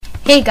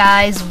Hey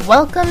guys,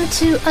 welcome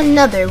to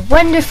another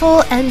wonderful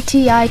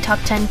MTI Top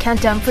 10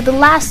 Countdown for the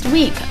last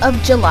week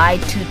of July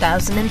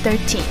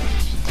 2013.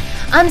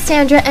 I'm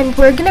Sandra and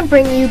we're gonna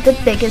bring you the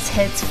biggest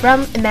hits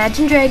from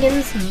Imagine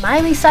Dragons,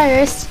 Miley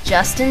Cyrus,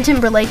 Justin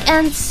Timberlake,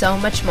 and so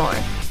much more.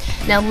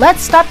 Now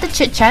let's stop the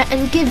chit-chat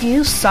and give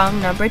you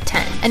song number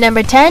 10. At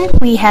number 10,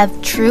 we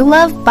have True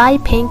Love by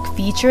Pink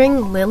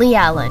featuring Lily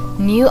Allen,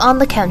 new on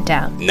the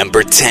countdown.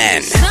 Number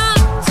 10.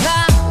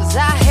 Sometimes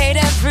I hate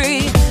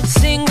every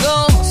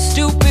single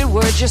stupid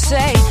word you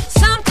say.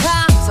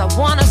 Sometimes I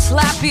wanna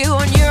slap you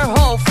on your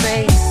whole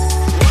face.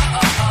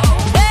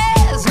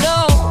 There's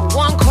no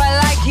one quite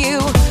like you.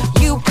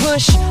 You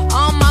push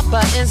all my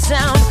buttons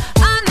down.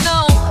 I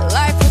know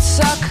life would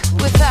suck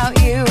without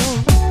you.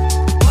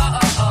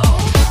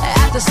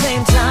 At the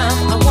same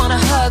time, I wanna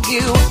hug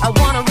you. I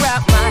wanna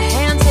wrap my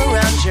hands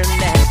around your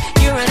neck.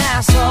 You're an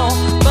asshole,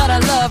 but I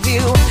love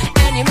you.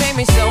 And you made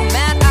me so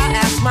mad, I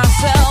ask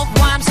myself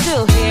why I'm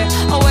still here,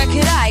 or where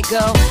could I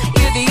go?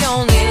 You're the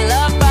only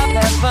love I've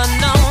ever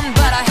known,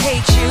 but I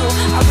hate you,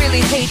 I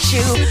really hate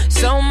you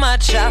so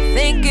much, I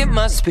think it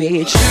must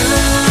be true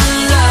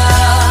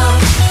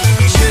love.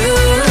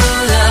 True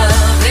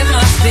love, it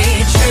must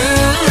be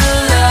true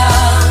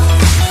love.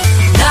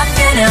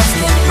 Nothing else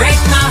can break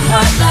my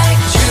heart like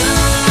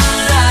true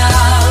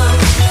love.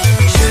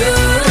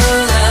 True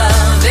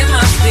love, it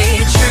must be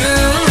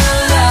true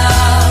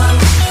love.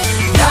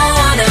 No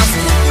one else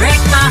can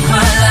break my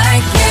heart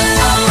like you.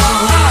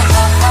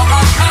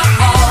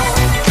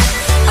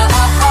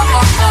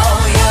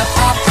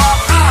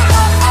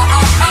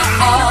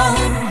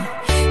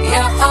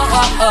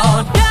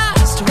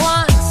 Just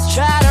once,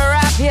 try to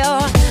wrap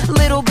your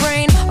little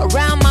brain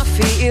around my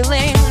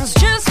feelings.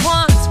 Just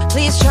once,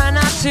 please try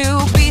not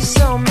to be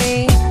so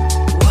mean.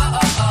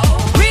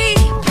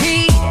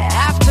 Repeat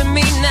after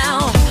me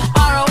now.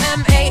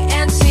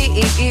 ROMANCE.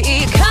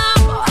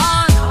 Come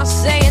on, I'll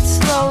say it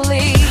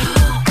slowly.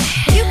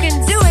 You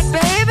can do it,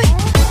 baby.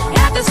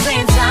 At the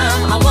same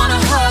time, I wanna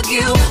hug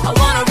you. I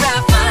wanna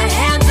wrap my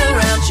hands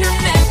around your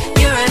neck.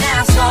 You're an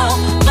asshole,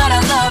 but I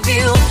love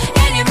you.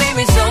 And you made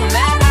me so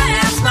mad, I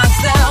ask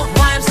myself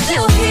why I'm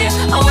still here,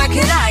 or where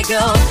could I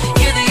go?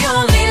 You're the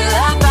only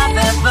love I've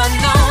ever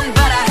known,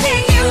 but I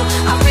hate you,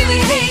 I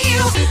really hate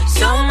you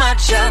so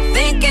much, I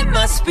think it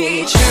must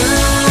be true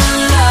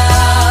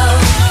love.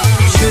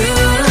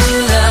 True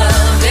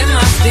love, it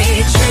must be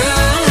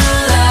true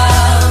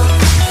love.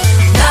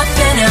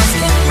 Nothing else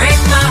can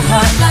break my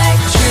heart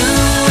like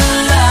true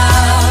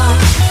love.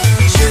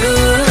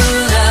 True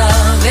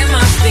love, it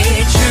must be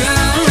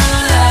true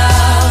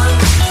love.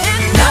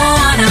 No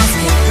one else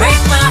can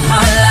break my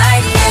heart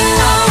like you.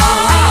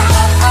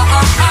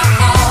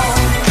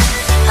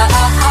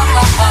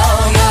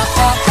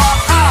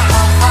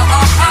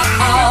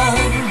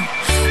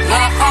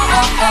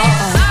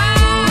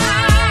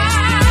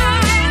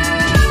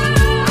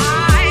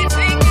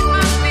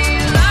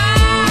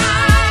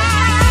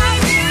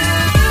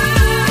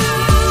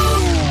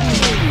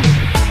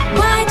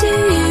 Why do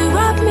you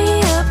rub me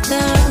up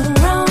the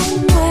wrong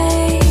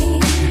way?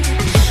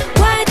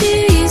 Why do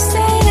you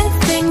say the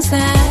things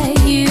that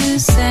you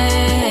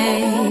say?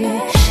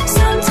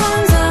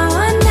 Sometimes I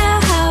wonder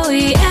how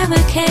we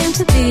ever came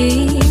to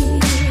be.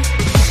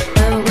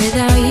 But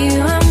without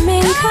you, I'm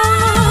incomplete.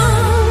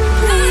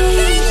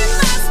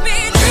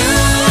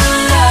 True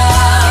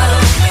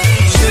love,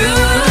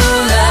 true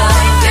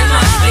love, it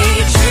must be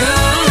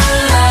true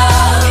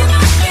love.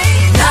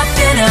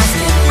 Nothing else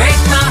can break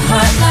my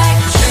heart like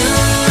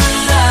true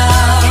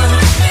love.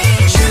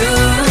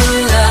 True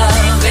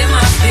love, it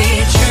must be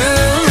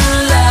true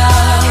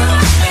love.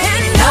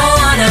 And no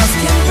one else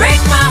can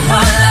break my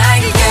heart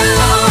like you.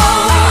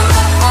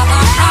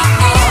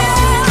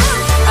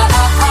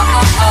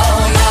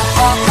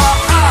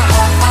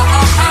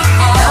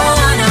 No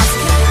one else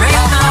can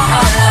break my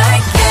heart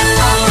like you.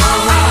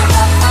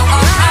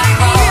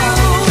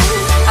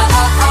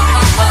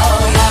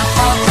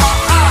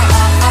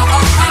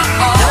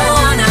 No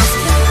one else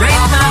can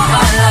break my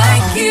heart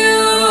like you.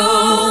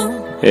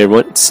 Hey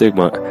everyone, it's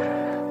Sigma.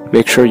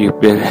 Make sure you've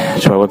been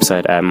to our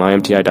website at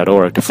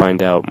mymti.org to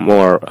find out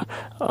more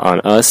on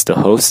us, the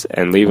host,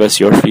 and leave us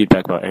your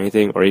feedback about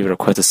anything or even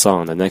request a song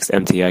on the next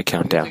MTI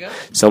Countdown.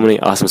 So many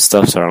awesome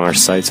stuffs are on our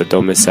site, so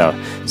don't miss out.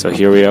 So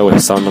here we are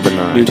with song number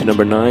 9. New to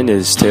number 9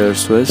 is Taylor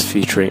Swift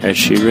featuring Ed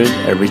Sheeran,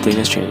 Everything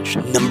Has Changed.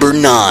 Number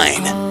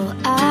 9. All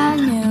I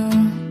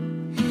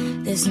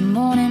knew this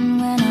morning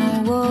when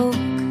I woke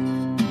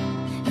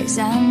is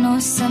I know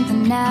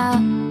something now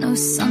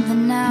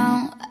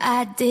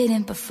I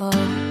didn't before.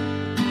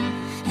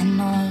 And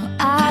all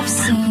I've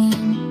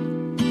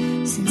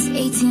seen since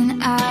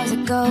 18 hours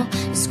ago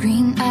is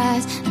green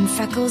eyes and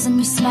freckles and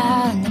your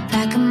smile in the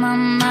back of my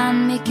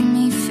mind, making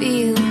me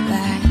feel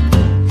right.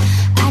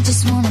 I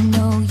just wanna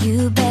know,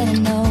 you better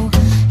know,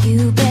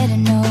 you better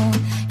know,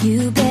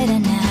 you better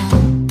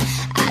now.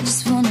 I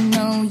just wanna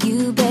know,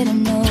 you better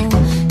know,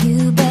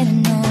 you better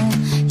know,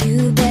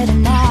 you better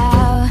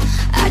now.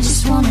 I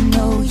just wanna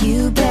know,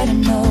 you better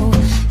know,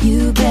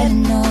 you better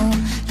know,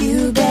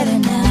 you better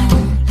now.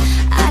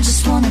 I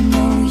just wanna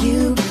know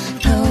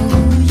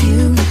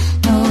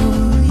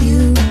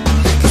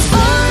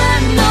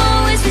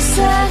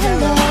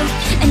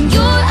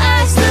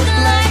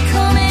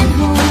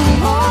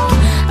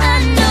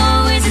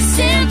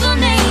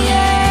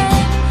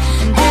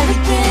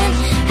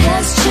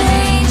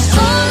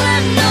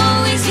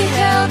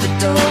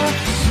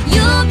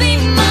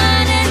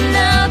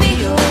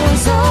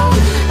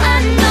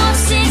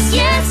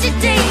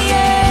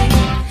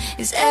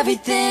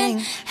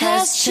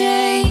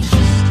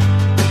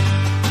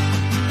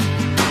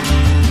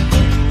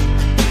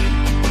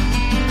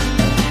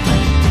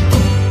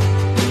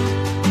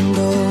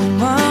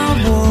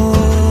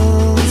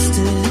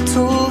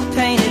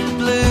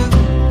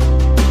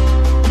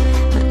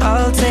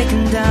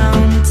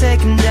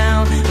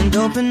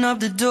open up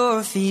the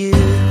door for you.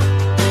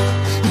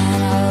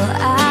 And all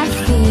I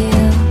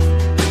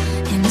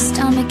feel in my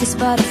stomach is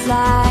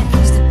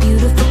butterflies, the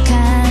beautiful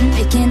kind,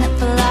 making up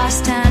for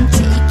lost time,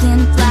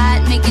 taking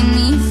flight, making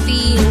me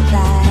feel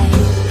like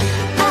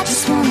I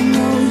just wanna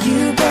know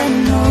you better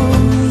know,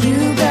 you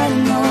better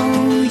know,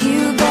 you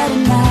better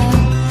know.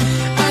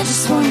 I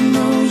just wanna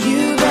know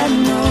you better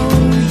know,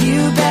 you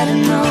better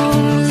know,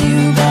 you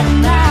better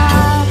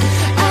know.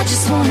 I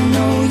just wanna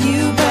know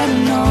you better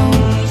know,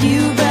 you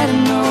better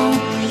know,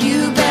 you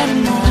better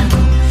know.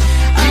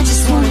 I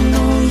just wanna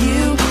know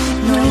you,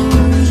 know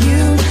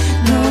you,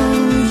 know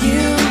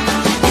you.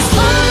 'Cause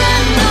all I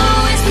know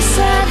is we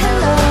said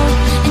hello,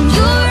 and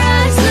your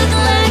eyes look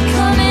like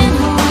coming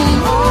home.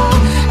 All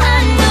I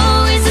know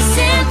is a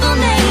simple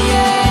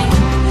name.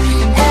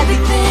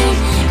 Everything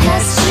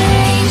has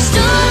changed.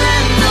 All I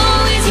know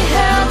is you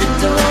held the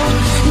door,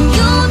 and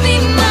you'll be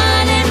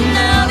mine and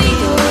I'll be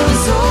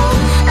yours. All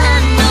I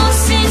know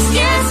since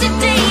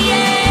yesterday,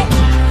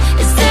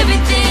 is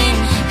everything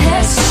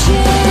has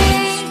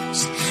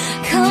changed.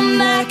 Come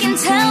back and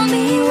tell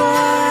me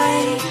why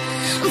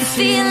I'm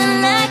feeling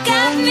like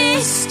I've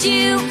missed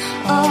you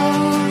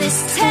all this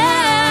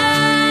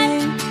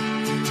time.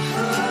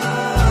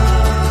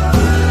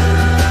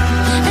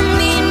 And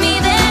meet me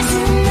there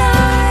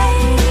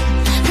tonight,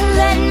 and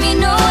let me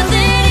know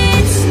that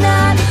it's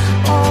not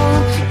all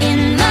in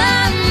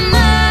my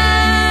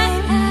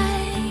mind.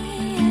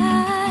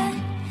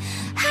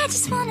 I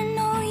just wanna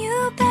know you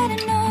better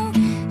know,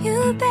 you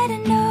better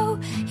know,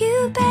 you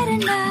better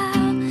know.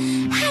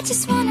 I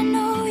just wanna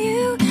know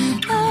you,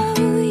 oh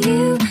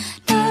you,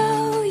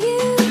 know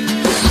you.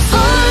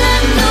 All I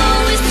know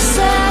is the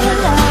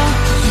satellite,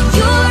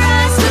 your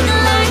eyes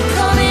looking like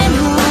coming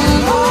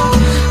home. All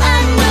I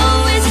know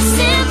is a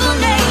simple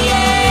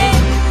name.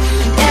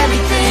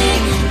 Everything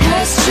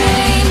has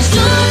changed.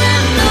 All I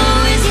know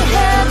is you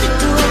held the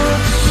door,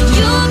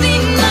 you'll be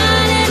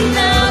mine and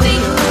I'll be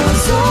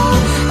yours. All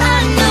I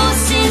know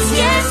since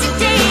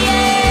yesterday,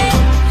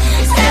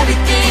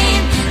 everything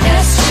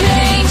has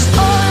changed.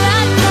 All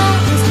I know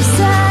is we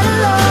said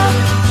hello,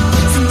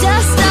 so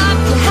dust off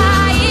your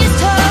highest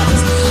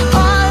hopes.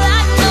 All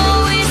I know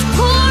is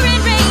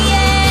pouring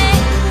rain,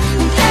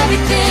 and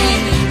everything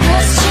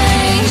has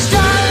changed.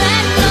 All I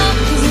know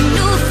is a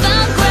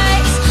newfound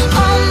grace.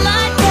 All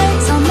my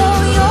days I'll know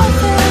your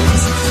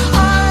face.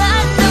 All I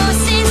know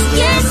since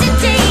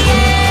yesterday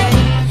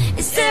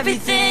is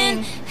everything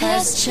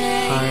has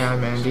changed. Hi,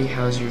 I'm Andy.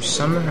 How's your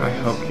summer? I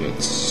hope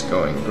it's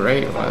going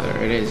great, whether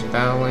it is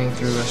battling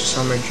through a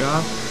summer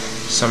job,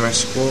 summer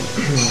school,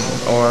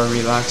 or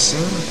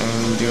relaxing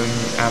and doing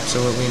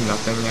absolutely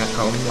nothing at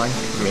home like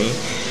me.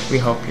 We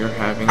hope you're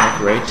having a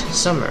great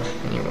summer.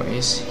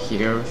 Anyways,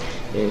 here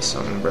is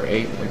song number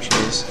 8, which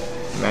is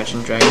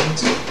Imagine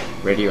Dragons,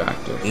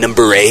 Radioactive.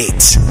 Number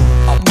 8.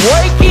 I'm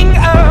waking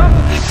up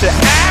to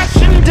ash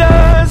and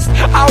dust.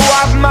 I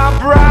wipe my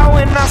brow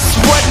and I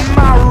sweat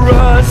my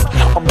rust.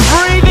 I'm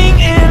breathing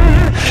in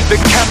the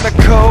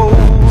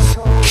chemicals.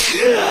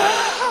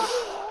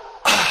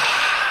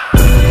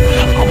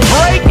 I'm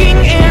breaking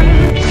in,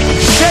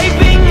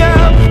 shaping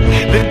up,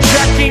 then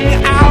checking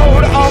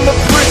out on the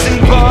prison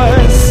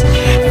bus.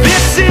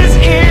 This is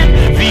it,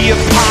 the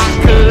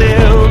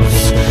apocalypse.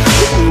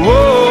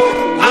 Whoa,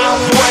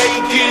 I'm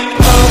waking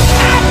up.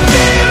 I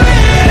feel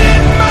it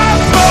in my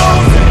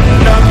bones.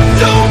 Enough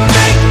to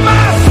make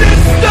my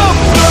system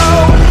blow.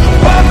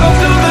 Welcome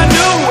to the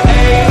new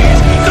age,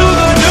 to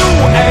the new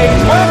age.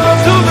 Welcome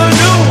to the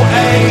new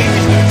age,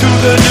 to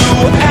the new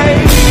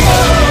age.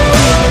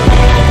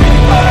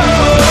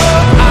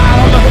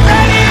 I'm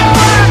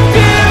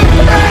radioactive,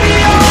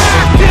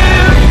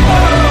 radioactive.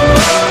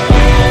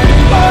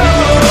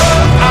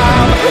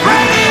 I'm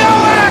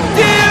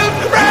radioactive,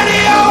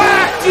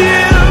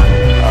 radioactive.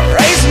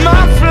 Raise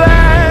my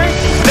flag,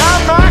 down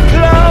my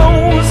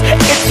clothes.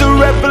 It's a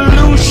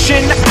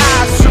revolution, I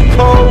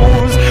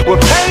suppose.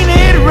 We're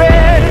painted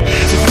red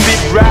to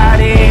fit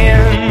right in.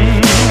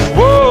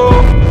 Whoa.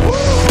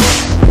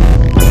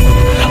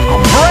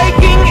 I'm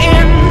breaking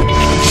in,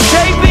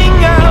 shaping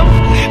up,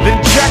 then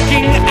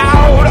checking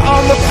out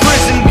on the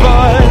prison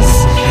bus.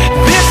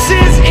 This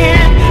is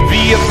it,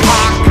 the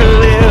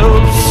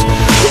apocalypse.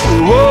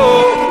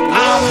 Whoa,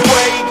 I'm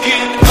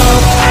waking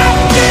up. I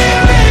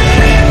feel it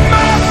in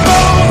my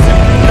bones.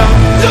 Enough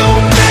to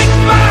make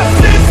my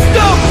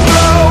system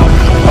blow.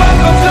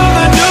 Welcome to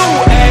the new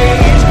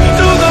age,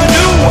 to the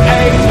new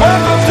age.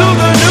 Welcome to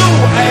the new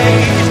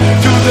age,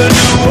 to the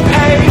new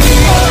age.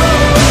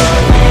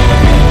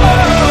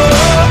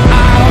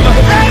 I'm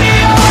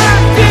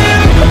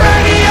radioactive,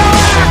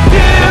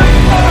 radioactive.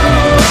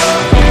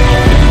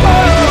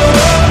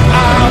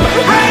 I'm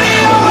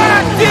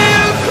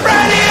radioactive,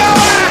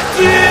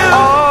 radioactive.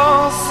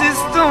 All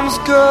systems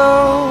go.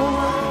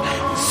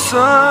 The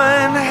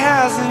sun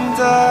hasn't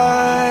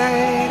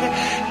died.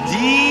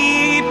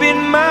 Deep in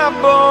my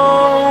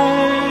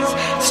bones,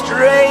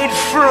 straight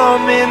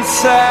from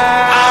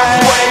inside.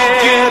 I'm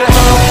waking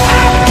up.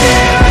 I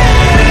feel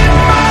it in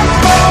my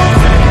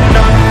bones.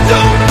 Enough to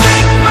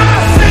make my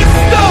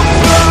system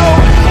blow.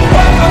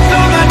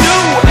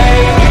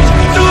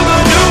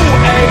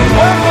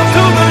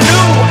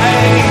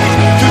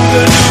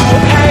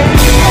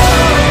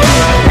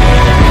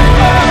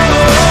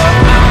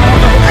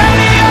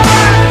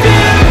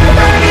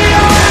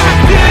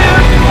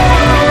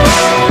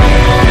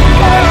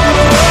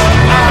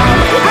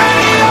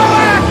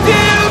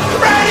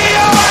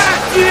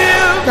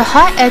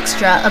 hot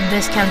extra of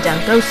this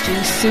countdown goes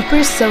to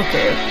Super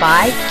Soaker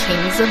by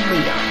Kings of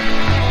Leon.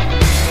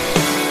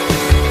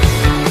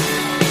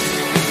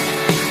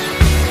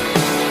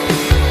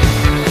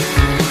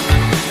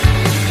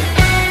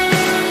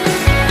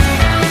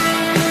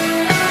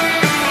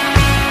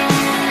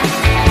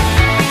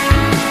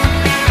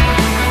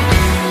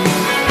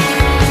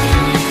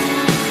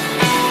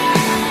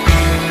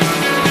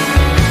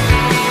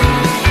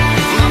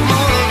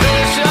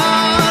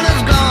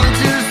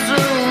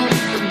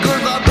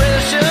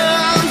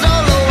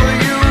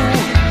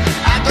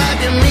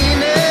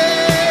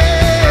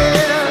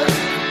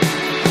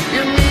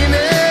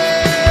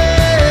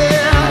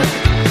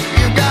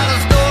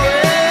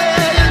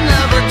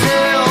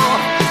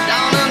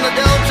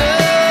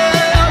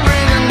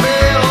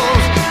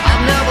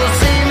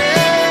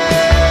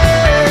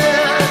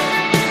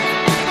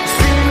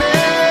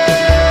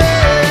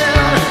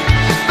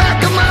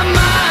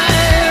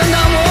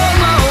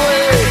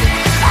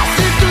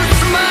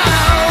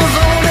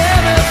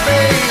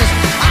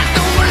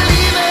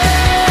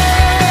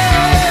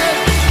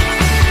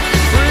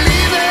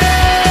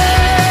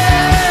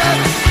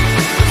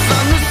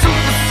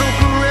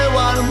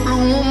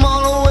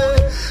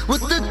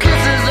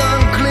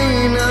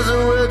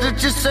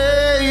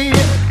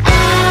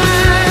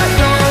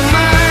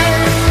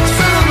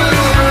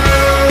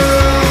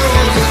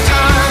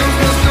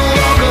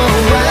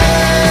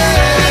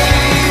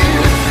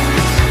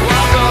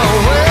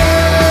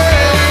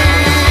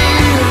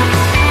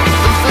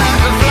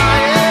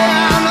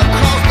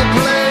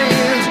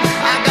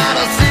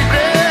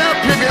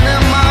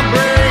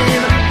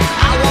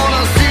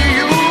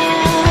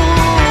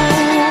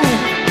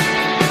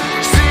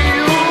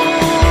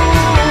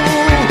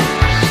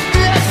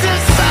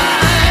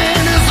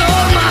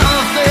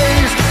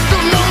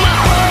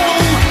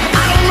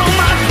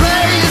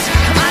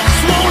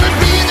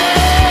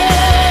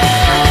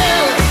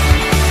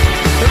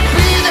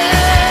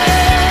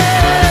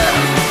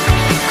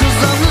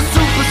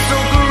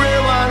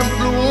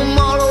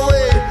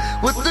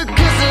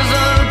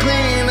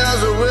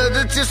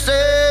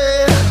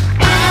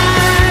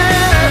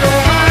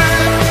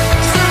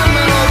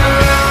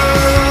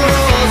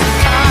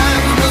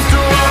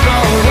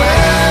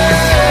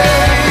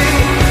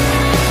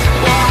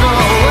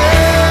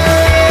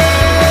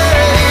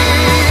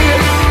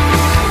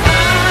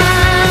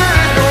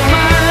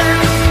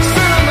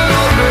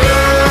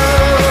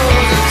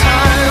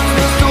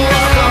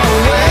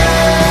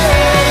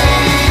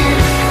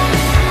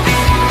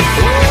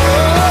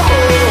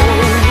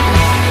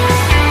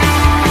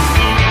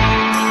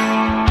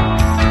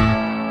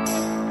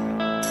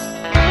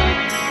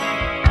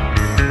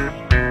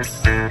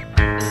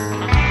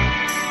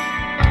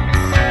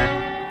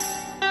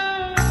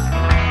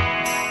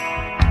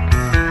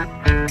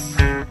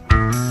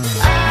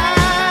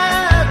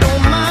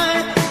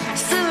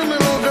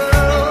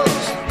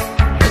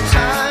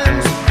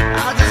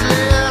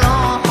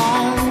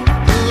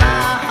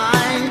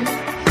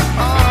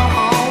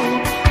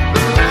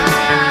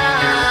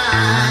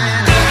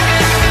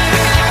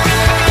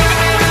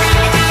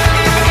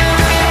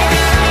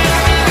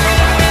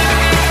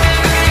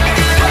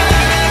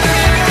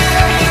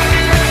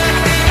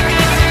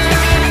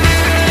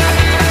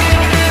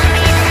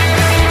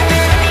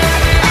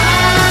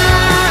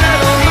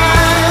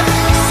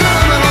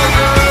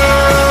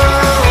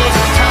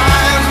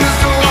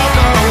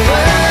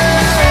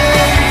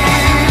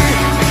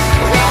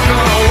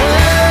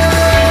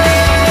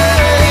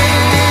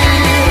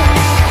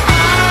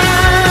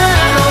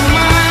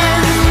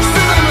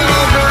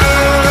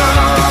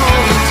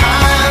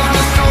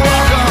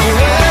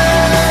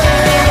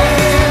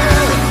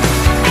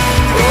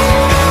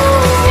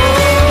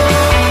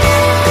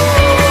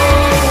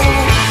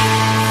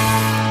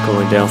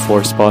 Down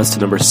 4 spots to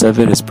number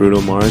 7 is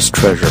Bruno Mars'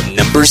 Treasure.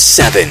 Number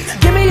 7.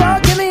 Give me your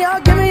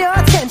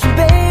attention,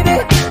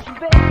 baby.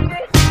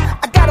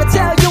 I gotta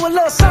tell you a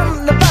little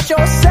something about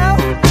yourself.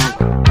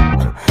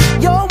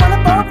 You're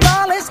wonderful,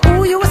 flawless,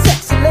 ooh, you a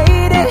sexy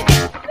lady.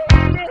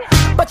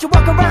 But you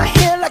walk around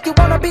here like you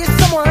wanna be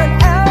someone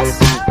else.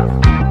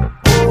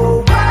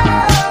 Ooh, whoa.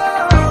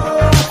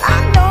 I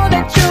know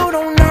that you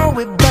don't know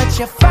it, but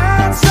you're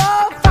fine, so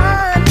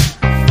fine.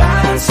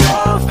 Fine,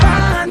 so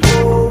fine.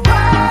 Ooh,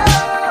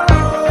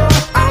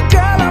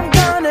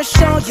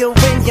 show you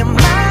when you're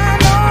mine,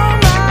 oh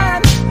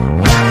mine,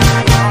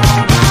 mine,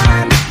 oh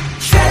mine.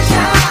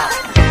 Treasure,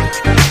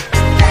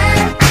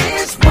 that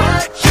is what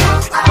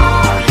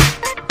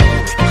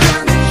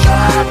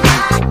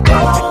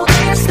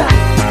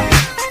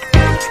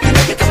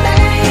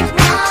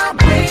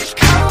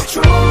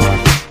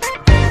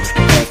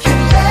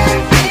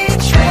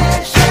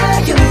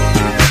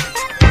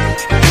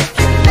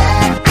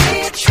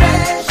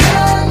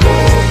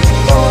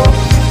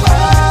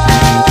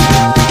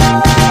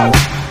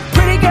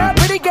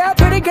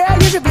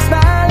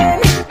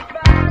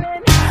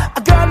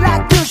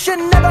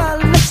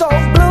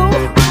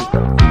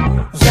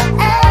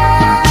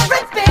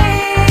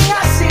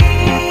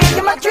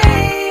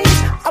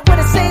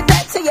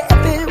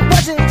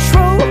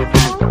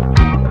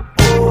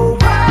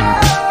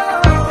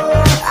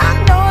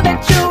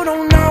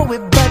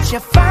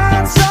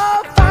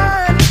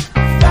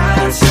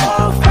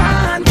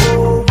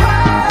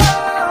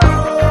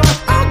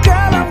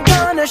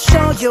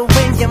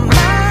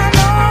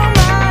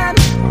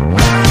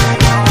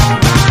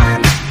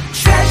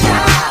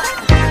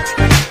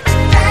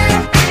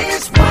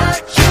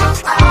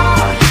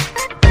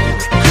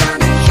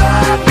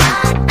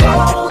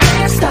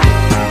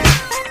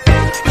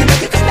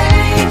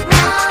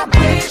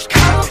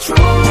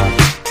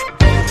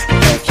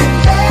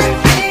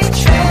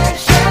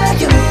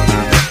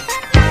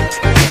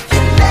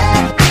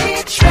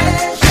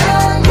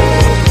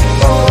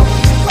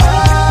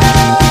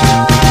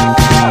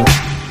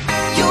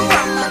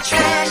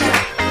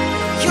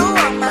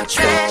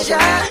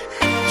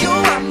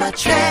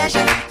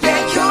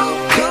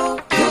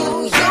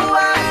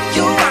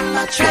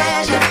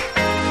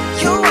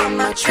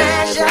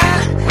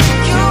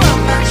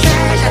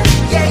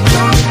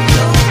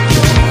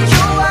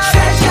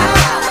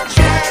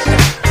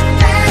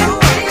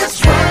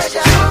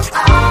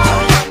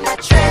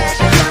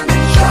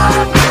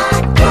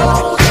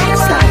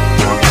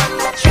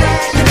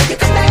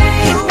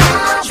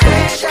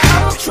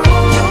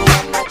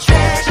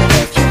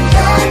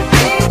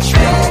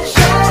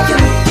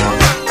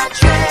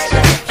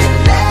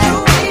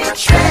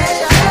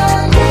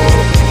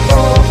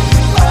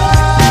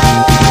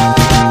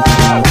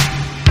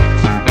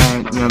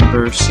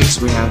Number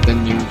 6, we have the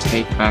new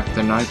Take Back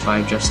the Night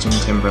by Justin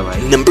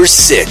Timberlake. Number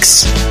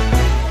 6.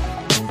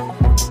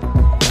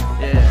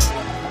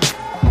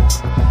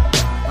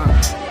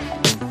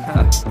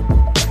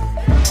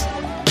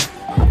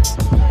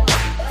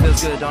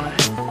 Feels good, don't it?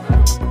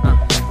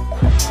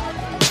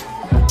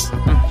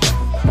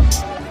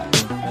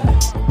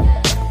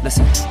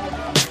 Listen.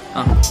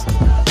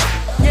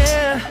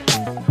 Yeah,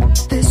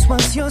 this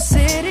was your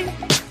city.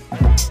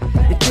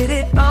 You did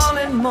it all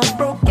and more,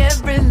 broke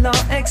every law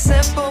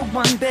except for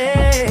one,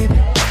 babe.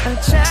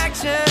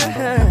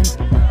 Attraction,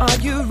 are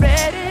you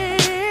ready?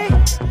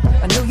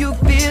 I know you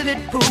feel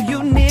it, pull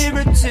you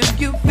nearer till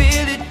you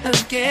feel it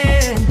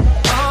again.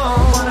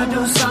 Oh, wanna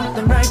do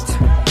something right,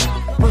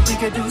 but we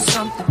could do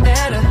something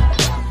better.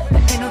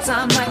 There ain't no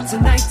time like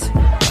tonight,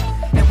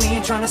 and we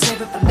ain't tryna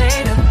save it for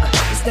later.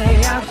 We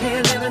stay out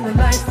here living the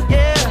life,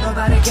 yeah.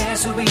 Nobody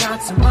cares who we are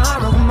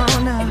tomorrow. Come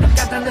on now, and I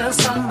got that little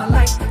something I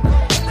like,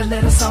 the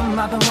little something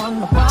I've been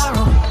wanting to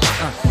borrow.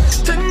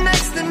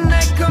 Tonight's the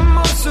night, come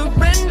on,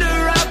 surrender.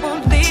 I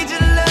won't lead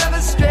your love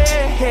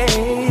astray,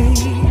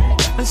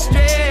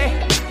 astray,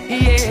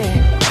 yeah.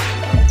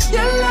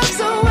 Your love's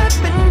a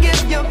weapon,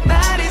 give your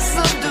body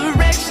some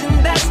direction.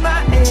 That's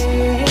my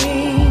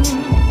aim.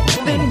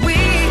 Then we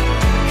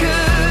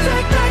could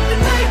take back the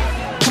night.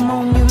 Come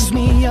on, use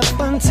me up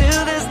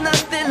until there's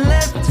nothing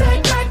left.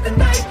 Take back the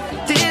night.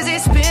 Dizzy,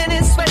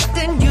 spinning,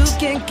 sweating, you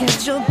can't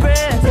catch your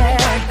breath. Take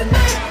back the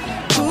night.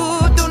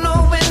 Ooh, don't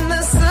know when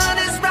the sun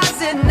is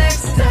rising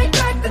next. Take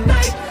back the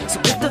night. So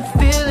if the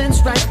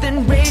feeling's right,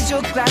 then raise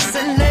your glass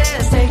and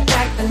let's take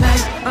back the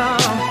night.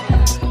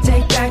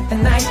 Take back the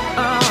night.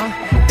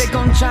 They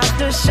gon' try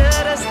to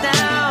shut us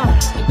down,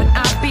 but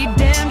I'll be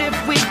damned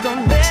if we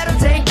gon' let them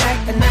take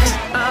back the night.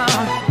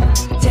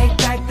 Take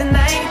back the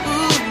night.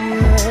 Ooh,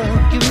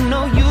 you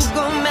know you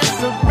gon'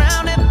 mess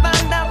around and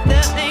find out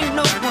there ain't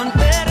no one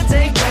better.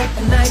 Take back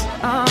the night.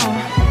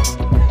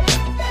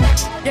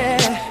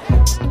 Yeah.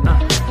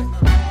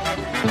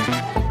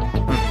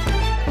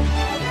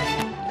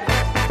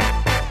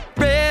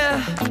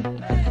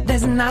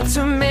 There's not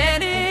too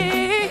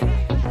many,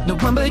 no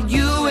one but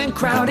you in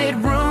crowded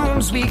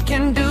rooms. We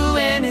can do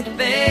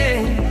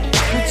anything.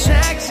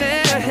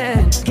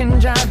 Attraction can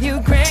drive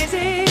you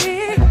crazy,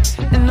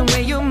 and the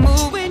way you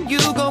move when you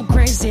go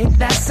crazy,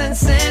 that's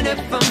incentive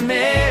for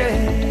me.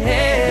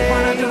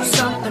 Wanna do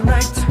something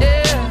right,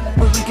 yeah,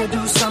 but we could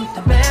do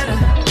something better.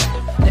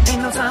 There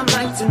ain't no time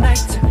like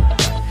tonight,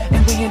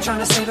 and we ain't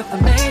tryna save it for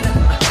later.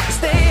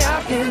 Stay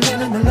out here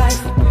living the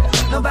life.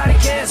 Nobody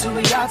cares who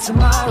we are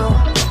tomorrow.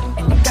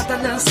 And you got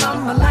that little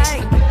something I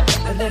like,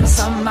 that little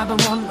something I've been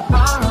wanting to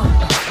borrow.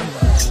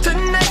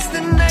 Tonight's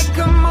the night,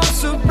 come on,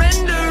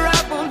 surrender.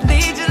 I won't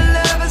lead your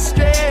love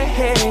astray,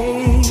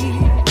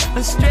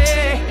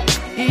 astray,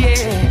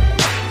 yeah.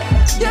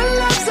 Your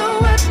love's a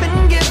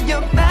weapon, give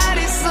your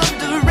body some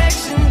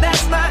direction.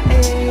 That's my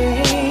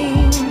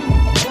aim.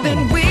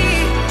 Then we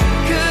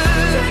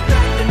could take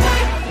back the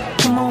night.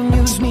 Come on,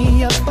 use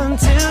me up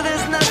until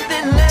there's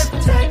nothing left.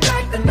 Take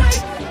back the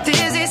night.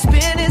 Dizzy,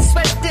 spinning,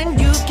 sweating,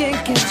 you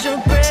can't catch your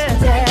breath.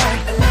 Take back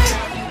the night.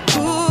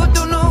 Ooh,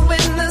 don't know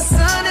when the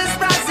sun is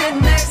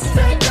rising next.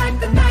 Take back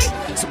the night.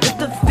 So if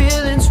the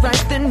feeling's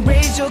right, then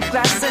raise your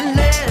glass and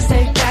let's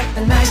take back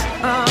the night.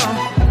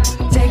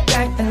 Take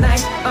back the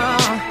night.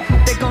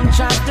 They gon'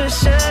 try to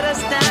shut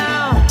us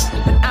down,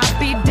 but I'll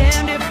be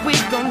damned if we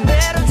gon'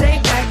 let them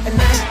take back the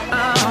night.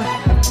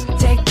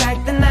 Take back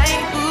the night.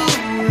 Ooh,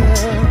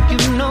 you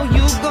know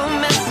you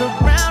gon' mess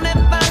around and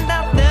find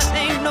out there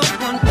ain't no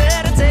one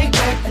better. Take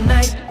back the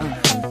night.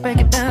 Break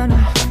it down.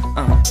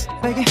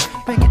 Break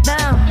it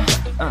down.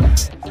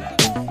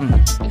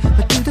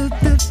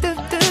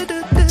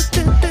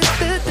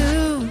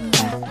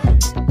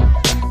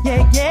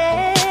 Yeah,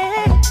 yeah.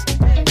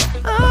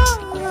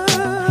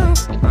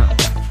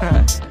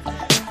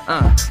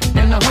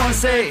 And the horn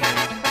say,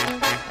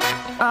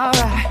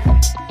 alright.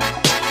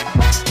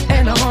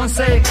 And the horn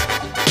say,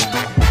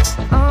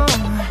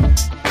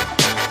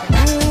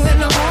 and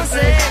the horn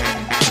say,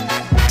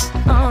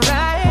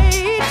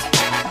 alright.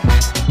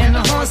 And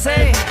the horn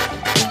say,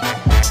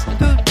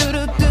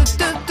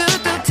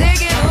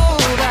 take it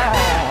over.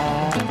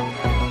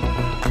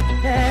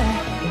 Yeah.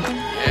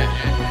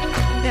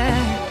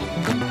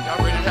 Y'all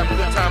ready to have a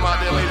good time out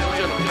there, ladies and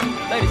gentlemen?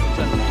 Ladies and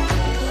gentlemen.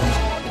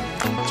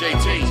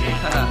 JT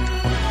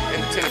and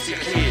the Tennessee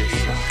Kids.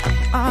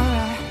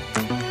 Alright.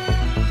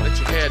 Let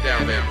your hair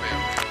down, baby.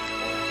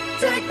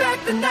 Take back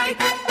the night.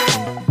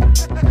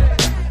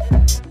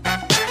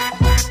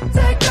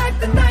 Take back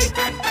the night.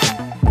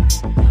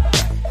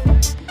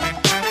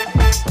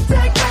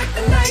 Take back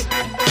the night.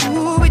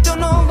 Ooh, we don't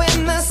know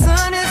when the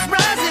sun is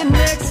rising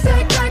next.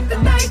 Take back the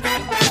night.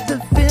 If the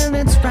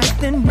feeling's right,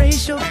 then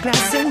raise your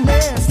glass and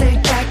let's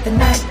take back the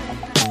night.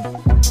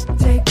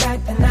 Take back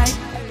the night.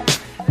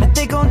 But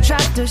they gon' try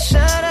to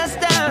shut us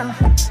down.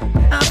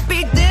 I'll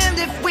be damned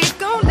if we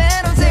gon'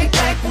 let them take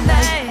back the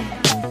night.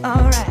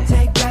 Alright,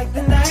 take back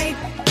the night.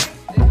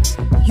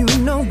 You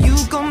know you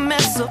gon'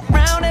 mess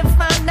around and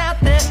find out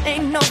there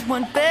ain't no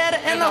one better.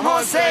 And the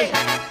horn say,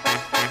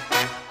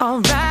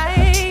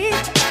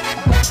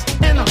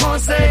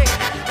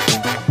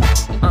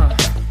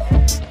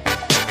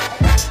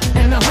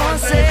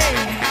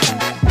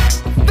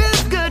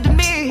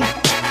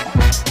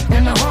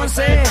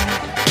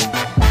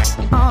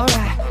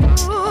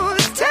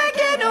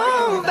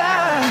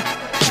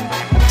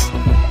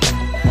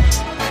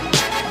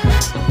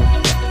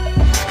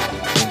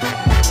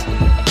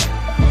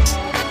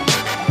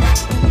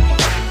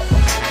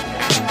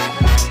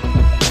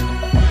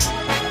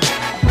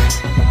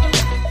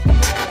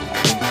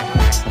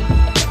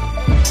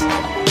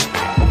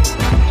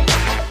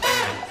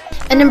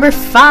 And number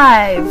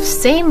 5,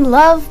 Same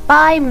Love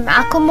by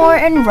Macklemore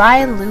and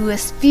Ryan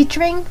Lewis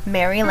featuring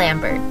Mary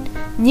Lambert.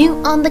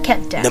 New on the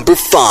countdown. Number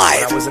 5.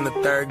 When I was in the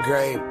 3rd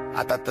grade,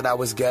 I thought that I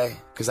was gay,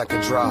 cause I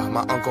could draw.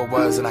 My uncle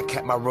was, and I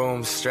kept my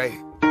room straight.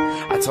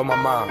 I told my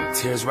mom,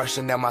 tears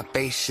rushing down my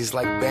face. She's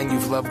like, Ben,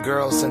 you've loved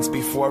girls since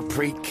before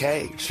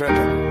pre-K.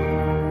 Tripping.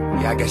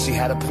 Yeah, I guess she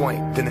had a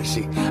point, didn't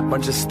she?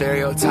 Bunch of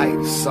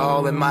stereotypes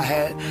all in my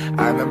head.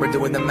 I remember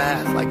doing the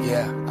math, like,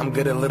 yeah, I'm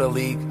good at Little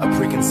League. A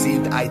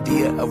preconceived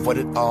idea of what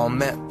it all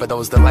meant. But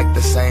those that like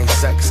the same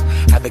sex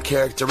had the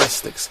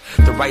characteristics.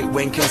 The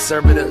right-wing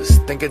conservatives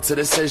think it's a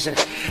decision,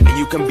 and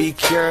you can be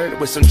cured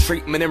with some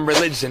treatment and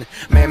religion.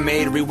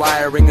 Man-made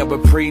rewiring of a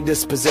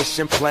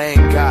predisposition,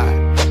 playing God.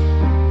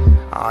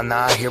 Oh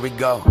nah, here we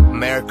go.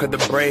 America the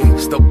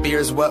brave still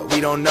fears what we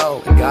don't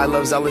know. And God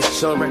loves all his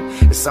children,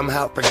 it's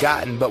somehow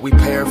forgotten. But we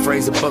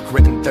paraphrase a book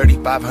written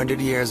 3,500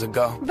 years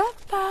ago.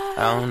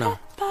 I don't know.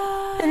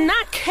 And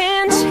I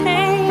can't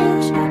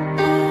change,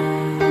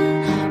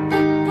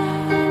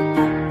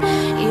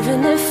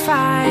 even if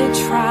I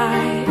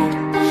tried,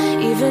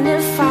 even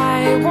if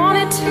I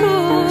wanted to.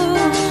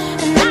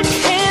 And I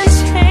can't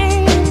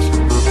change,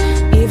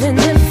 even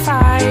if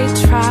I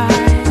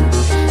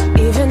tried,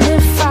 even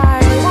if I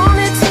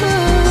wanted to.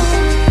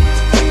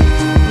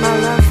 My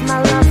love, my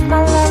love,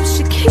 my love,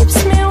 she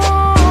keeps me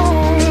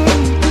warm.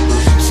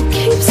 She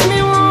keeps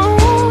me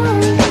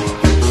warm.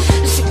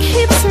 She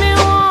keeps me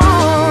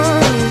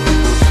warm.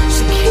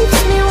 She keeps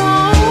me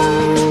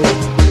warm.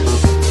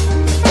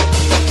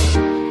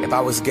 If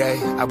I was gay,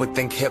 I would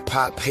think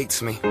hip-hop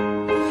hates me.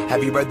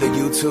 Have you read the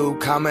YouTube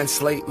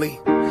comments lately?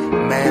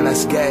 Man,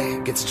 that's gay,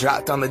 gets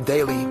dropped on the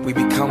daily. We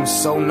become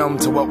so numb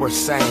to what we're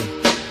saying.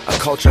 A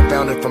culture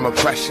founded from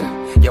oppression.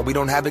 Yeah, we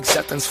don't have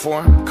acceptance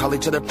for 'em. Call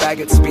each other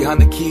faggots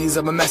behind the keys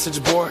of a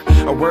message board.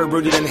 A word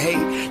rooted in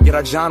hate, yet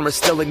our genre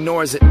still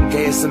ignores it.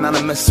 Gay is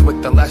synonymous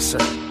with the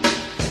lesser.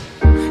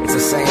 It's the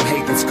same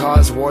hate that's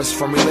caused wars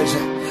from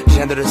religion,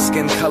 gender to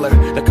skin color,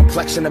 the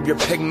complexion of your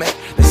pigment.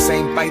 The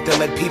same fight that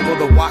led people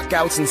to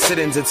walkouts and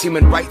sit-ins. It's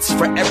human rights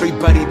for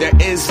everybody. There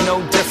is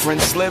no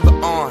difference. Live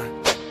on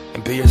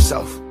and be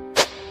yourself.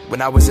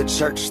 When I was at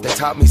church, they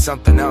taught me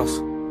something else.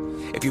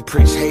 If you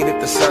preach hate at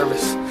the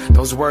service,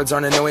 those words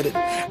aren't anointed.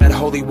 That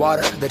holy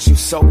water that you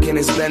soak in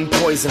has been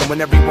poisoned.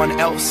 When everyone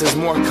else is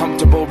more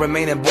comfortable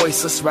remaining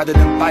voiceless rather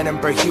than fighting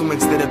for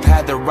humans that have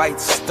had their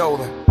rights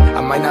stolen.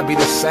 I might not be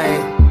the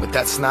same, but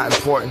that's not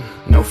important.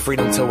 No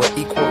freedom till we're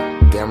equal.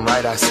 Damn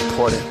right I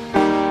support it.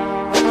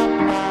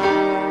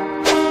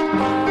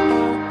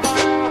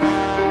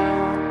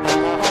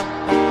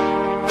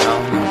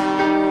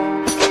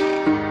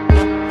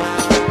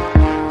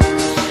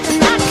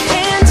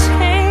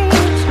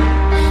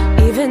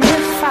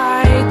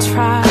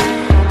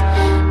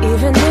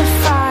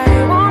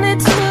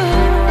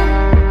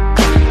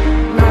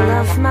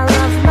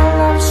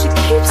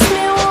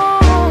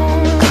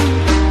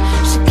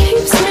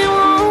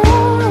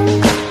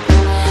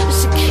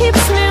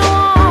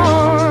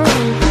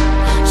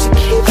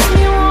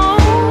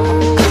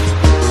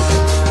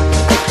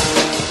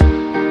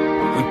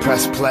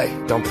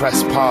 Don't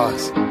press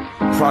pause.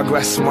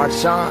 Progress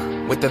march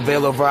on. With the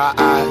veil over our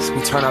eyes,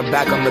 we turn our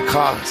back on the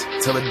cause.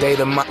 Till the day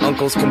that my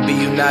uncles can be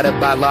united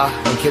by law.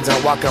 And kids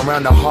aren't walking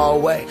around the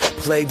hallway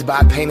plagued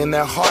by pain in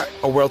their heart.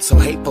 A world so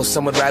hateful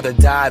some would rather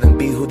die than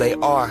be who they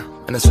are.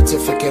 And a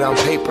certificate on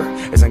paper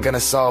isn't gonna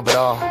solve it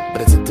all,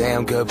 but it's a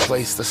damn good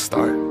place to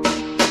start.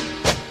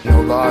 No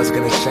law is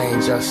gonna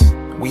change us.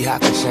 We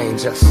have to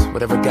change us.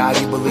 Whatever God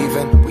you believe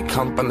in, we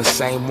come from the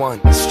same one.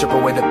 Strip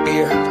away the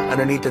fear,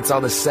 underneath it's all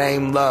the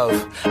same love.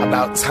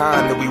 About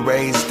time that we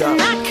raised up.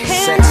 I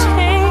can't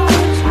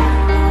change,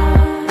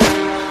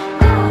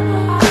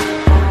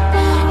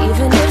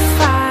 even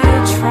if I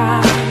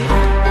tried,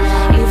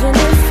 even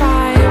if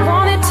I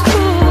wanted to.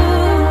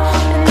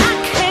 And I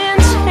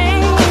can't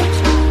change,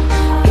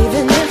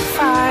 even if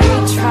I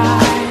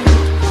tried,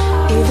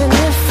 even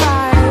if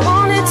I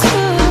wanted to.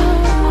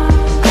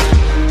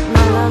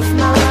 My love,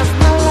 my love,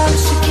 my love,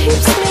 she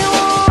keeps me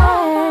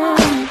warm.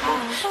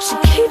 She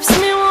keeps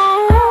me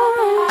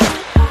warm.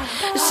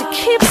 She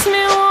keeps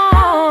me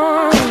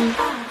warm.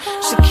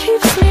 She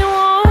keeps me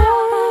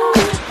warm.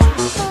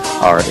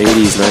 Our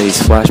 80s 90s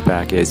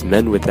flashback is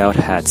Men Without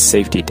Hats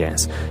Safety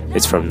Dance.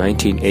 It's from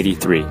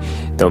 1983.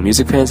 Though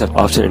music fans have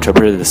often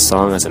interpreted the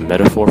song as a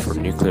metaphor for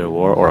nuclear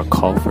war or a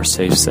call for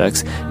safe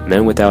sex,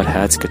 Men Without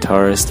Hats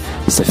guitarist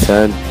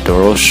Stefan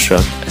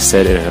Doroschuk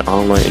said in an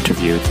online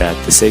interview that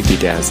the safety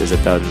dance is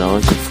about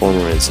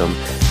non-conformism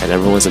and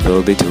everyone's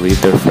ability to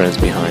leave their friends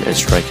behind and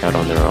strike out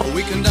on their own.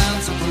 We can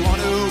dance if we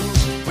want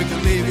to. We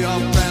can leave your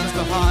friends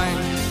behind.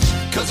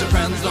 Cause your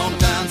friends don't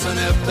dance, and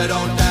if they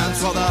don't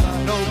dance, well,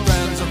 they're no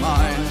friends of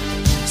mine.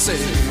 See,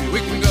 we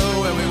can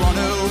go where we want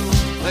to,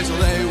 places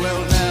they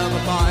will never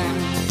find.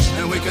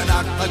 And we can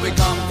act like we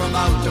come from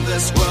out of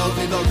this world,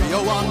 leave the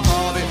real one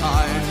far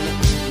behind.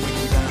 We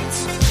can dance.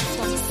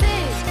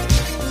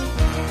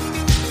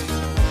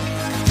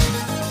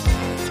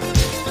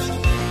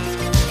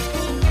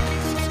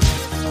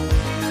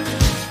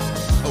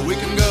 We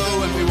can go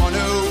when we want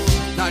to.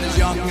 Night is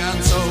young young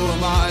and so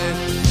am I.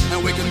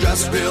 And we can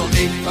dress real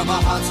neat from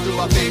our hearts to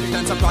our feet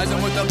and surprise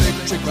them with a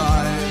victory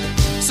cry.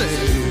 Say,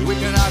 we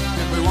can act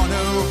if we want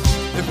to,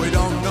 if we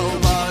don't,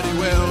 nobody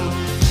will.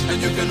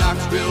 And you can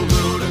act real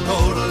rude and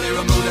totally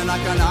removed, and I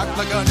can act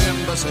like an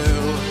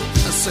imbecile.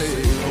 I say,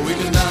 we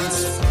can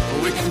dance,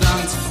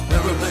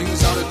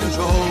 everything's out of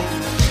control.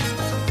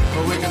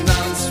 We can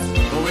dance,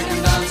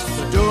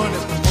 we're doing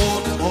it from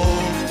pole to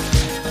pole.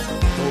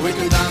 We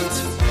can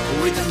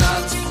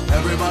dance,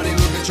 everybody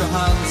look at your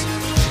hands.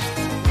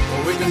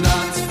 We can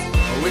dance,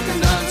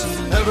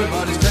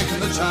 everybody's taking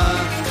the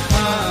chance.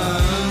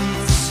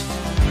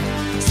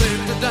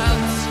 Safe to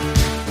dance,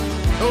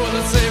 well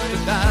it's safe to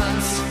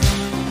dance.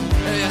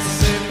 Yes, it's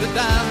safe to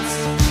dance.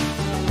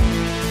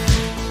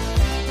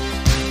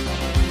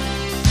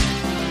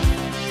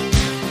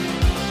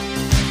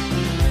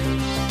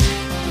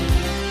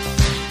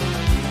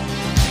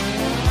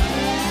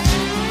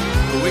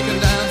 We can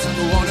dance if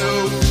we want to.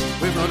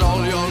 We've got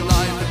all your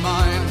life in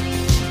mind.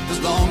 As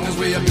long as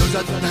we abuse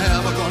it,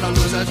 never gonna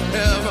lose it.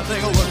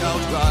 Everything will work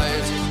out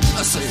right.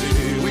 I say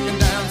we can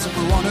dance if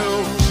we want to.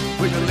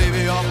 We can leave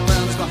your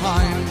friends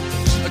behind.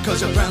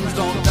 Because your friends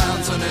don't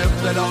dance, and if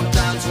they don't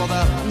dance, well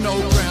they're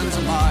no friends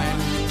of mine.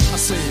 I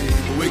say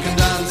we can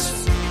dance,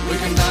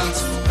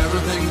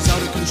 everything's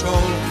out of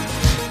control.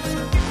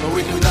 But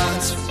we can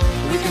dance,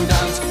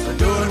 we're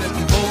doing it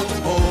from pole to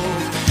pole.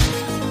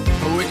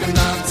 But we can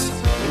dance,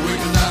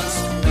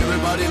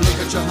 everybody look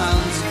at your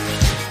hands.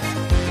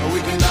 But we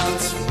can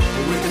dance,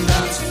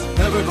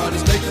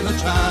 everybody's taking a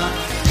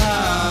chance.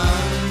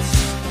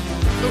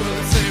 Well,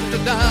 it's safe to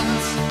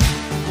dance,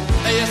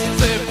 yes it's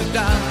safe to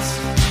dance.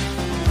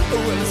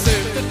 Well, it's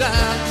safe to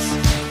dance.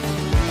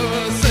 Well,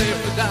 it's safe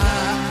to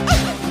dance.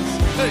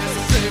 It's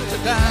safe to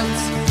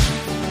dance.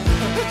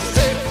 It's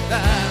safe to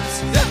dance.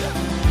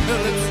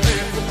 Well, it's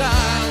safe to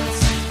dance.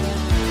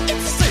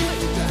 It's safe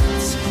to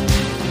dance.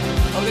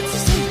 Oh, it's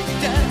safe to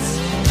dance.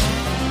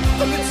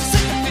 Oh, it's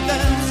safe to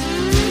dance.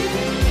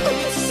 Oh,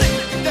 it's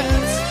safe to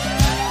dance.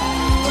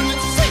 Oh,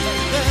 it's safe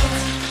to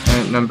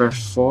dance. At number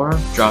 4,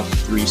 dropped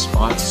 3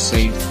 spots,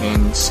 Safe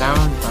in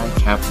Sound by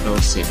Capital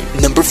City.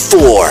 Number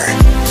 4.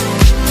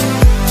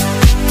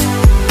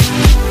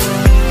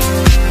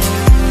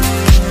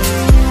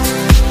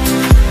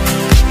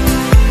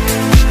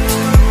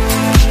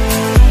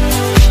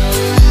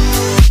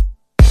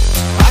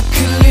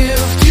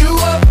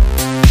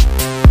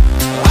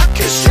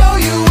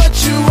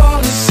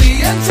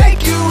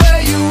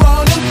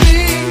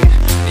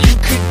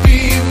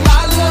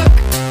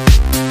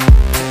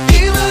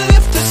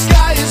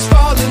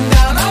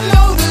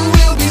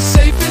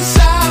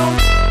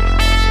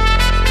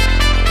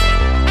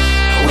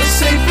 We're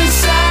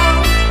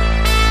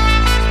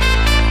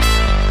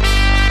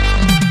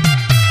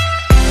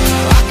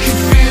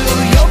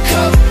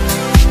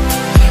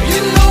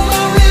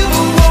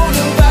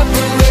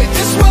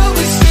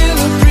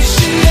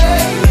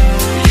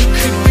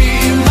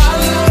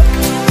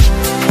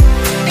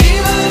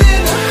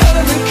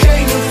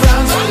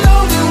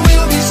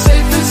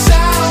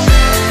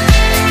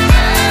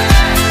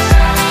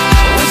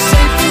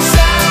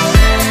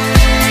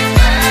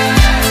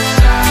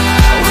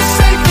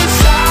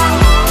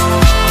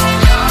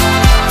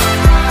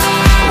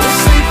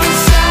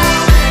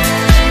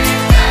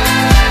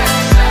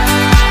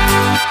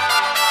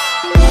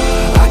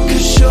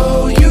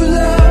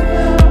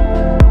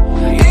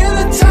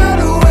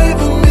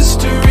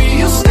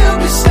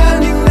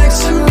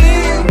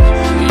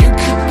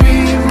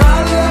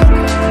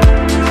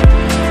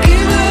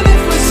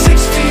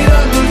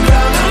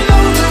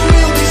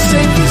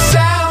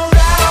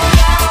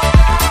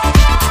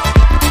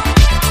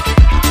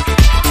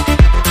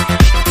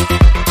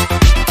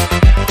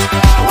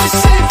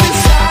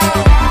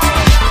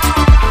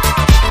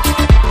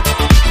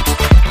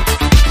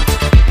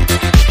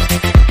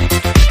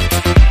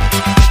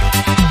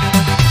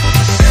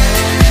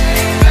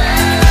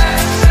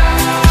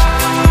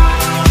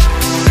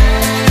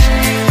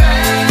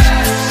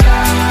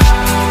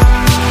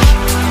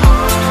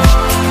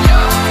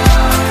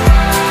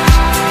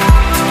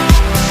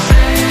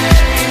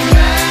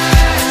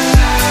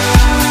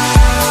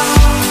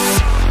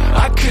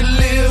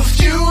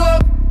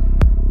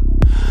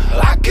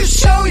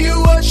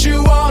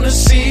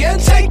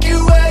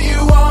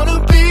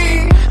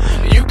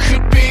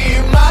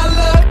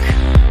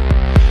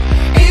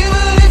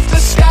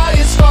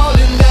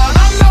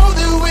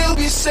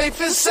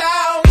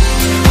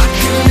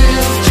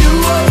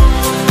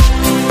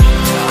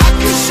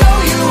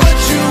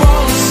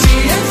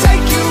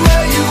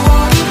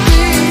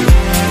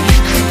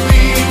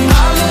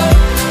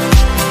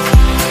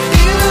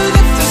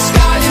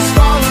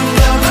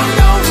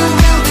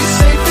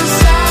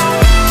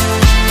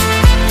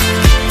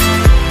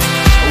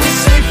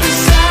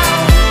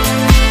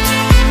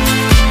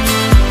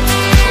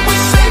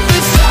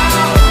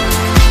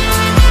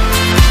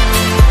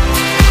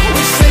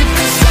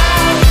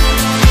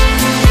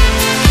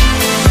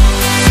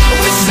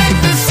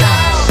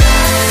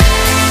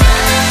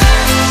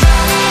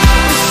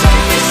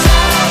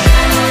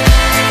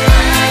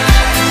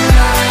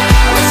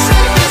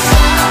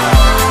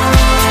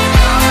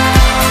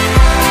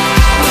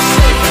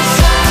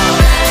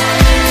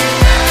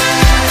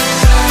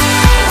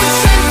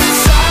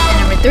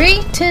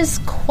 3, 'tis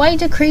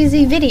quite a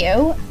crazy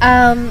video.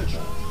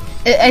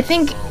 I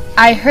think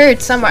I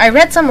read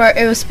somewhere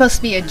it was supposed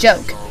to be a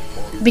joke,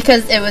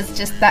 because it was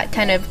just that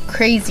kind of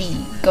crazy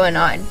going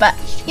on. But,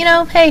 you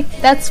know, hey,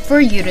 that's for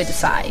you to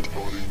decide.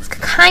 It's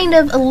kind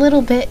of a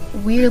little bit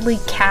weirdly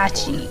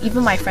catchy.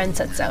 Even my friend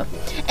said so.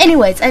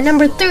 Anyways, at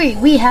number 3,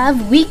 we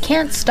have We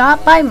Can't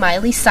Stop by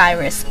Miley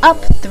Cyrus,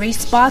 up 3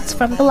 spots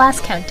from the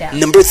last countdown.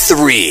 Number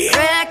 3.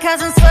 Red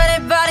cousins,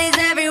 sweaty bodies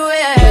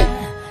everywhere.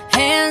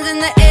 Hands in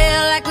the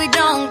air like we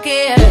don't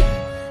care.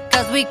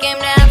 Cause we came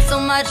to have so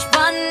much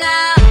fun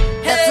now.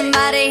 That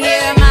somebody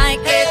here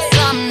might get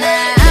some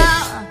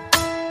now.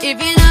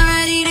 If you're not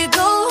ready to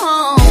go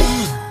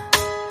home,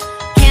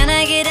 can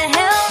I get a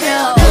hell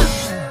no?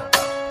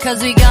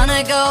 Cause we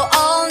gonna go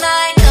all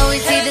night till we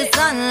see the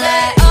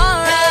sunlight.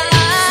 Alright.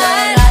 So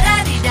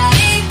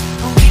la-da-dee-da-dee,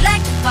 we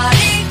like to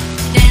party,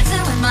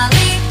 dancing with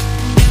Molly,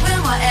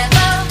 doing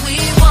whatever we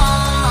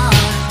want.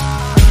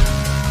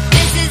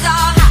 This is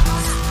our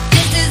house,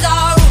 this is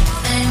our roof,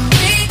 and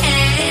we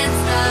can't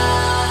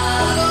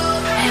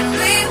stop, and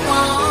we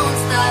won't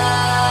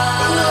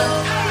stop.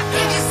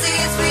 Can't you see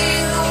it's we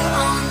who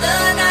own the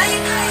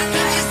night?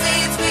 Can't you see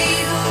it's we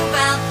who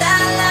found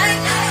that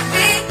light?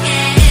 We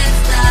can't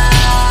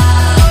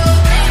stop,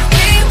 and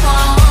we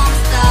won't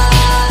stop.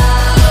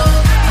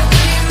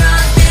 We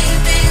run things,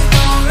 things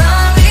don't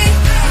run me.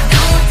 We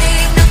don't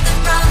take nothing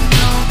from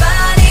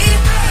nobody.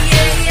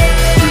 Yeah,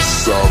 yeah.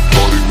 It's our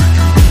party, we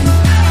can do.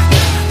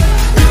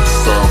 It's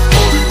our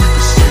party, we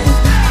can sing.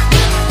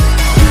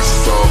 It's our party, we can know who we want. We can kiss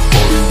who we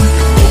want.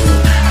 We can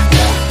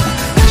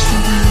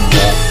see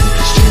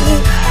who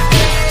we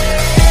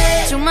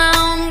To my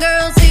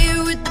homegirls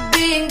here with the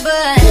big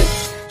butt,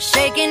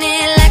 shaking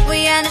it like we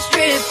at a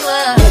strip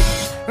club.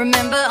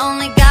 Remember,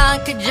 only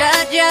God could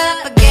judge ya.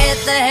 Forget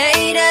the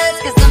haters,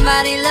 cause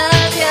somebody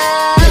loves ya.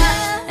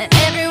 And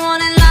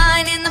everyone in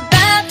line in the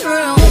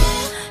bathroom,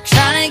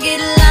 trying to get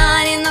a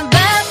line in the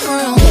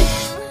bathroom.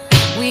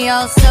 We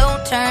all so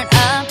turned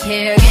up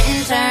here,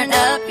 getting turned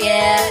up,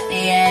 yeah,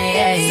 yeah,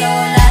 yeah, yeah. So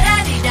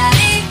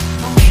la-da-dee-da-dee,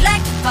 we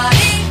like to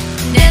party,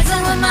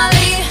 dancing with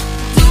Molly,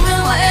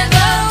 doing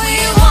whatever we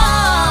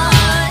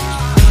want.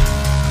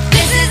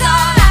 This is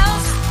our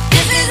house,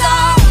 this is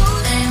our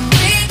rules, and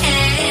we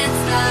can't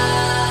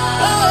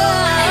stop,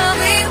 and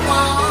we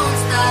won't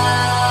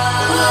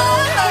stop.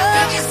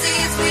 Can't you see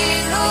it's we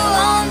who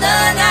own the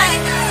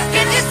night?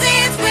 Can't you see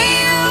it's we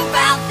who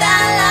found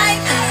that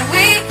light? And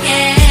we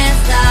can't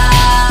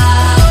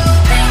stop,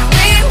 and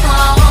we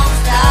won't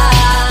stop.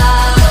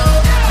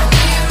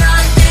 We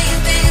run things,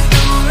 things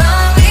don't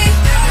run we.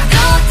 We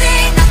don't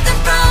take nothing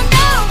from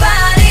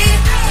nobody.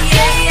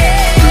 Yeah,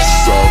 yeah.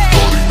 It's our party,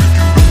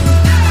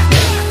 we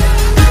can do.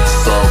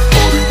 It's our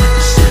party, we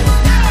can sing.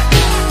 It's our party, we can know who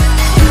we want. We can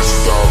kiss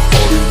who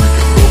we want.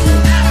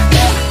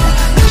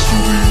 We can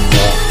see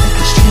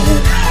who we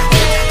want.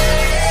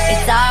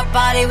 It's our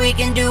body, we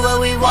can do what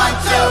we want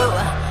to.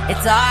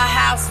 It's our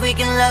house, we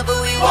can love who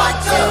we want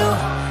to.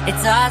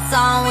 It's our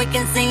song, we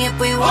can sing if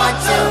we want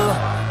to.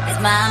 It's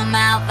my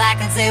mouth, I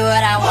can say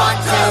what I want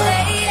to.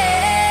 Yeah,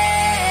 yeah,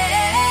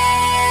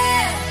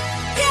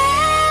 yeah,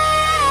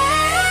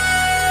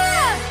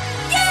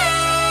 yeah.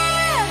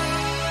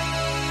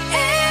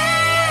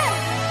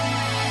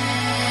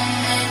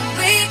 And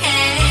we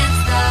can't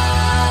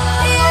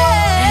stop,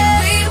 and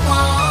we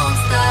won't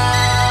stop.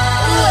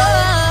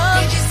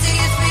 Can't you see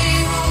it's we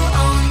who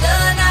own the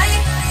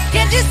night?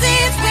 Can't you see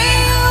it's we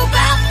who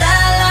found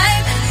that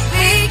light? And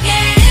we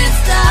can't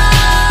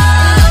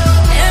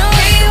stop, and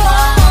we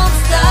won't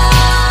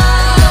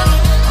stop.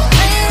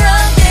 We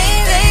run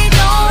things, they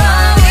don't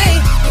run we.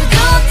 We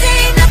don't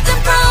take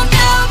nothing from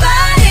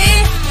nobody.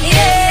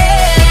 Yeah,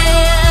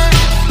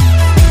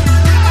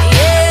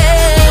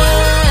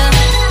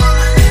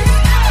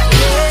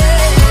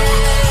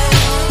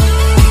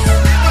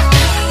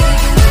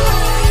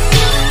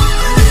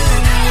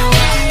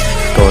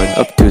 Going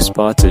up 2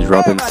 spots is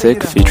Robin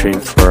Thicke featuring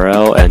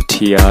Pharrell and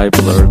MTI,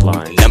 Blurred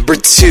Line. Number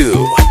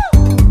 2.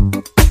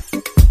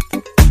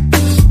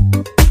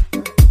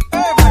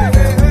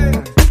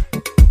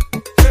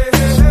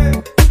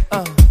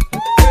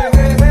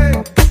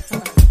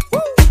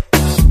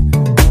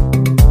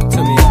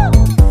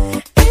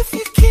 If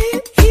you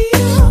can't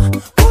hear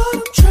what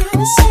I'm trying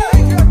to say,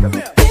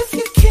 if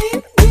you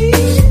can't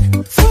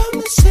read from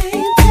the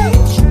same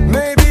page,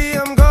 maybe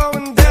I'm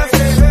going deaf,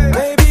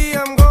 maybe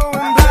I'm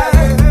going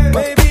blind,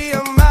 maybe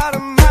I'm out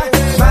of my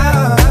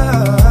mind.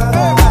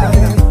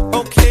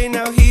 Okay,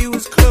 now he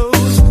was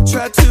close,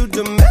 tried to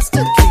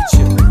domesticate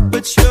you,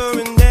 but you're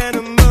an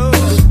animal,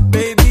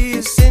 baby,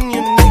 it's in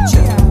your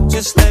nature.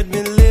 Just let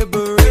me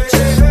liberate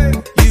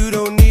you. You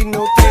don't need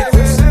no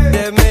papers.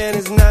 That man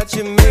is not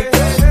your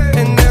maker,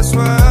 and that's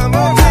why I'm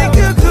gonna take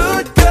a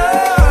good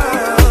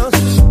girl.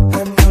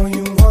 I know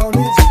you want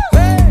it.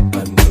 I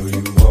know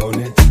you want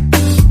it.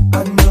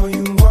 I know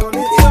you want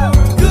it.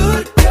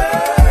 Good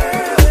girl.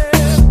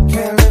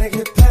 Can't let it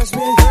get past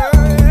me.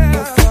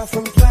 Not far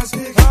from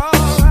plastic.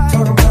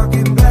 Talking about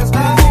getting blasted.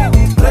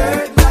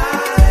 Blurred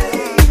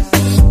lines.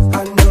 I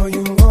know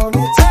you want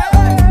it.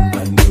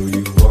 I know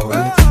you want it.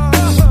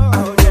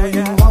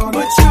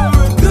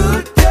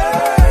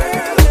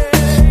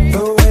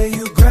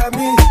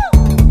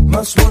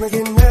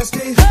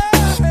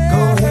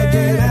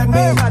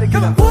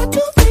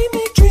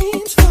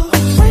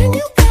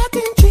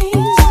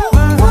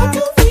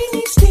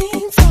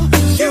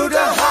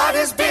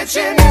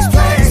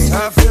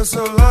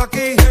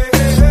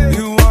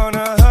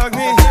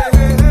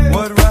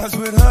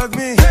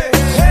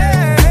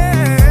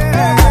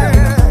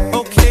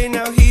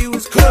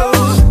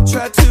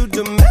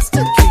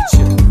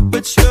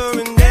 but you're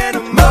an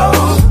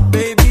animal.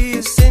 Baby,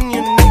 it's in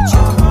your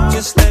nature.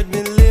 Just let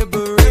me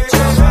liberate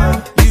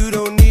you. You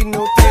don't need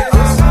no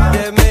papers.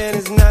 That man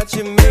is not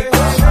your maker.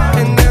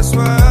 And that's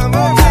why I'm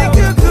gonna take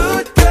you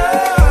good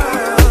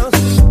girls.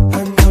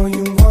 I know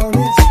you want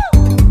it.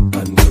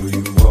 I know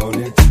you want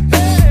it.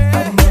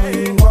 I know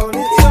you want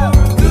it. You're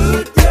a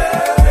good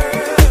girl.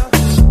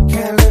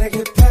 Can't let it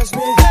get past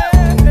me.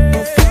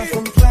 No far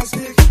from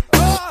plastic.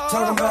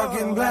 Talking about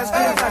getting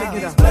blasted. Gotta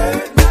get up.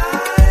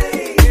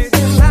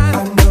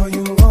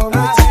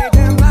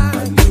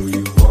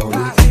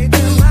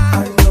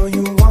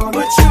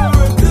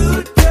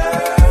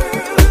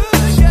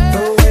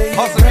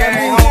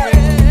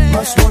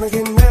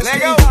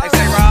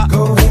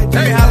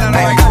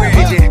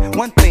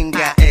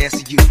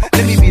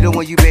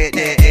 You bet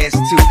that ass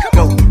too.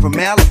 Go from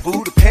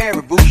Malibu to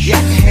Paribu. Yeah, I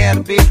can have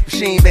a bitch, but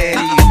she ain't bad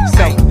to you.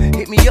 So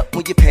hit me up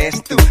when you pass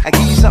through. I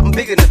give you something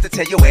big enough to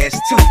tell your ass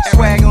to.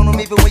 Swag on them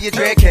even when you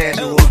drag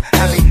casual.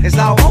 I mean, it's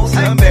almost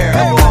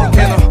unbearable.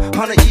 In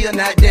 100 years,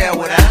 not there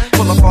would I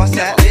pull up on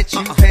side, let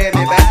you pay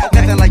me back.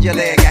 Nothing like your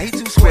leg guy, he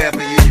too square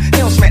for you. He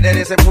don't smack that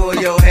ass and pull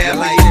your hair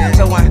like that.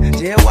 So I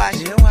jail watch,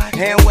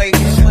 hand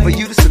waiting for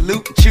you to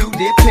salute and chew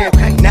did pimp.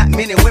 Not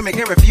many women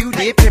can refuse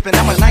did pimpin'.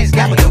 I'm a nice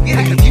guy, but don't get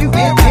it confused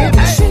did pimp.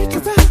 Shake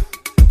it up,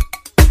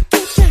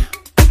 get down,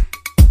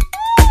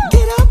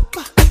 get up.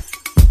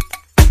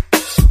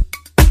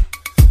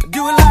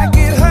 Do it like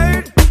it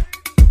hurt,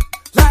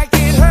 like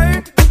it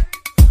hurt.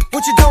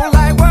 What you don't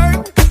like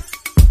work?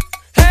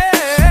 Hey,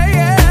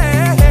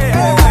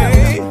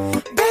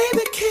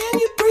 baby, can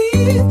you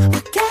breathe?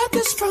 I got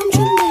this from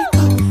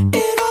Jamaica.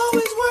 It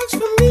always works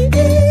for me.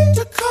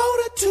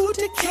 Dakota to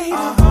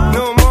Decatur.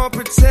 No more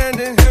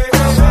pretending,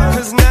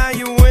 'cause now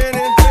you're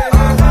winning.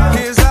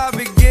 Here's our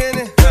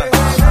beginning.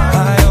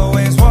 I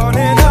always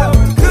wanted a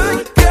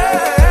good girl.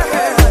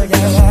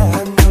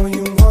 I know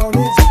you want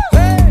it.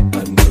 I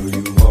know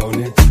you want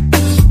it.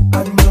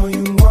 I know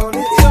you want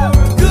it. You're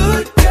a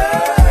good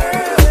girl.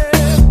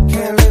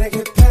 Can't let it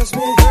get past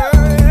me.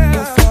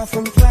 No far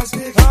from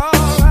plastic.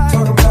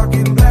 Talking about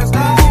getting blasted.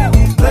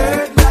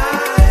 Blurred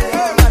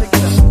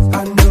lines. I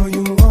know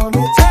you want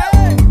it.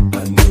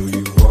 I know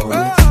you want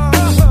it.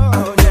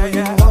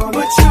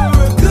 But you're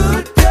a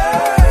good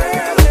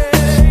girl.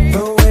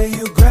 The way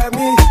you grab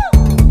me,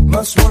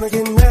 must wanna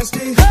get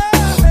nasty. Go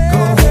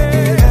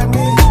ahead, get at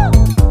me.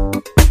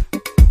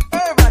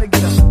 Everybody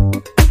get up.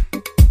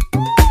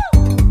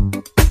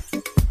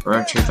 For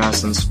our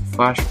 2000s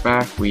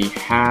flashback, we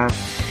have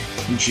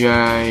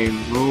Ja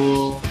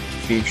Rule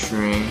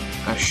featuring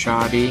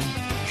Ashadi,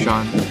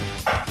 Sean,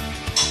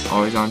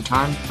 Always on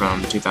Time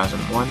from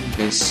 2001.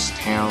 This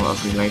tale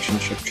of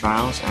relationship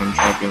trials and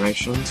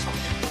tribulations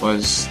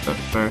was the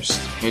first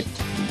hit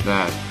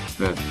that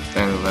the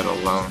then Let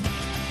Alone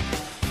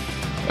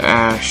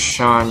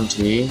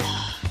Ashanti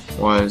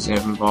was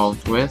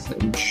involved with.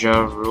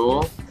 Ja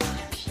Rule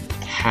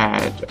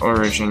had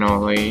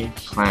originally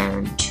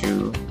planned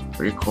to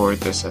record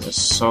this as a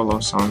solo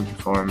song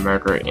before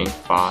Murder Inc.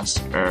 boss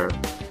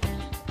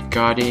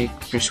Gotti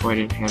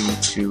persuaded him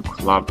to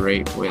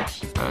collaborate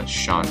with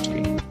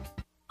Ashanti.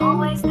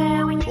 Always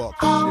there when you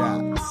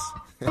call,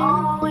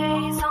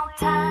 always on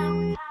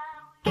time.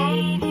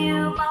 Gave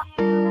you my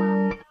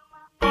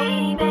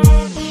baby,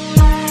 be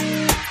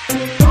mine.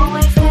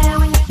 Always there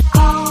when you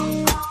call,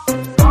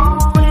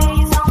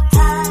 always on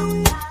time.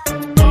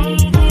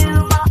 Gave you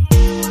my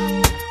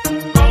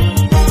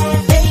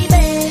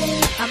baby.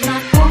 I'm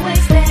not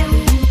always there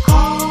when you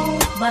call,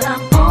 but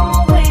I'm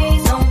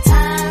always on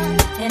time.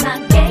 And I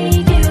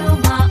gave you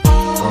my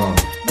all.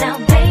 Now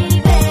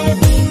baby,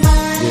 be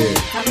mine.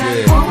 I'm not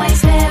always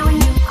there when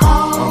you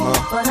call,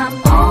 but I'm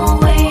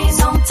always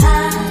on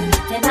time.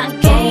 And I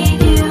gave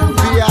you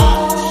my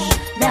all.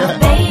 Now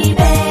baby,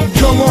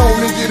 Come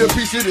on and get a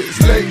piece of this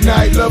late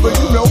night lover.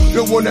 You know,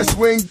 the one that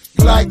swings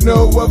like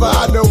no other.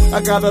 I know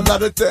I got a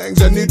lot of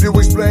things I need to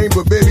explain,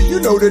 but baby, you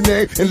know the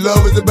name, and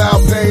love is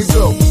about pain.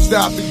 So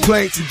stop the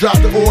complaints and drop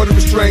the order of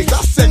restraints.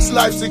 Our sex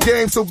life's a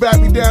game, so back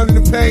me down in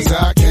the pain.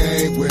 I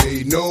can't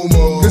wait no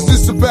more. 'Cause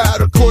it's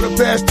about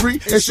 3:15,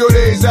 and sure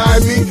days I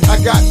me. I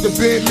got the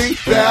Bentley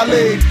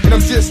Ballet, and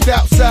I'm just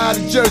outside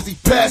of Jersey,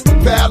 past the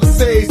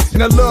Palisades.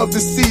 And I love to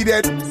see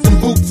that in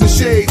boots and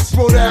shades,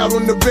 spread out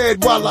on the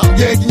bed while I'm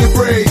yanking your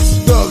braids.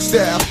 Thug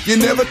style, you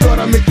never thought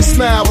I'd make you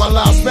smile while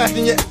I'm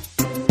smacking you.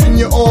 And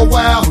you're all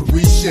wild, but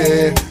we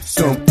share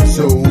something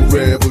so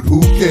rare. But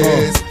who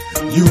cares?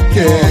 You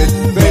care,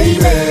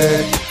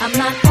 baby. I'm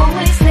not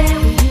always there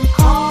when you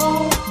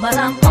call, but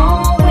I'm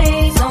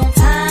always on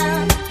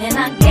time. And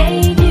I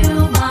gave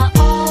you my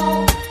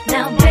all.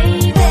 Now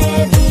baby,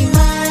 be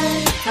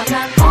mine. I'm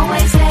not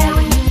always there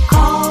when you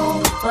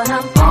call, but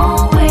I'm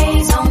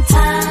always on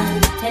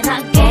time. And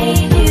I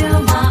gave you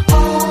my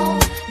all.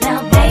 Now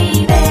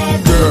baby,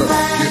 be Girl,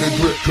 mine. get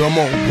a grip, come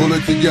on, pull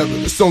it together.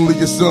 It's only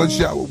a sun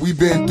shower. We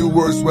been through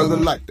worse weather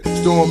like that.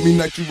 Stormy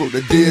night, you wrote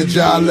a Dear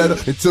John letter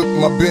and took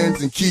my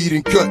Benz and keyed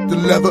and cut the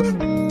leather.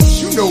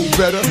 You know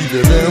better. Keep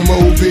it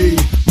M.O.B.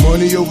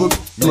 Money over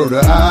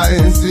murder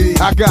I.N.C.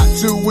 I got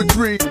 2 or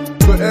 3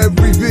 for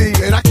every V,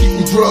 and I keep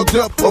getting drugged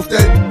up off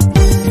that.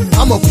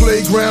 I'm a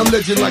playground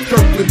legend like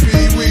Kirkland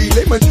Pee Wee.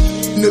 They my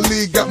in the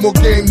league got more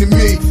game than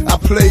me. I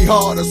play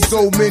harder,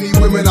 so many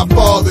women I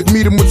fathered.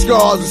 Meet them with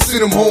scars and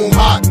send them home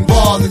hot and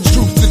bothered.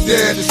 Truth to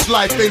dare, this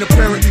life ain't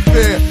apparently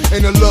fair.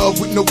 Ain't a love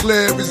with no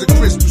glare, is a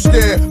crystal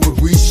stare.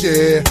 But we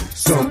share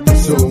something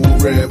so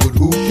rare. But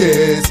who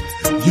cares?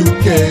 You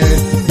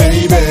can,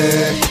 baby.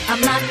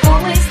 I'm not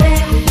always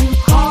there when you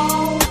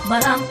call,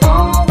 but I'm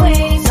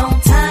always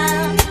on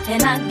time.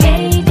 And I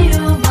gave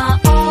you my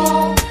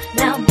all.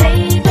 Now,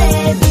 baby,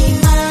 be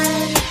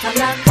mine. I'm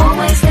not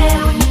always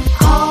there when you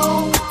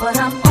call, but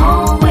I'm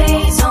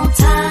always on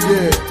time.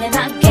 Yeah. And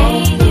I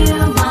gave you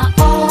my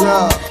all.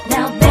 Yeah.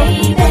 Now,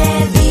 baby,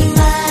 be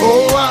mine.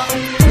 Oh, I'm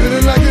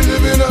feeling like you're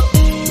living a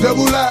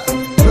double life.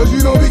 Cause you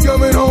don't be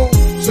coming home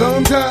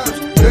sometimes,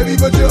 baby,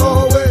 but you're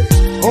always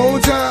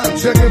on time.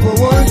 Checking for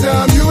one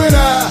time, you and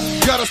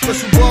I got a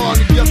special bond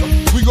together.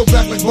 We go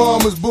back like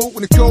bombers boot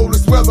in the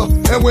coldest weather.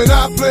 And when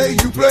I play,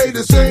 you play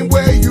the same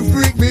way. You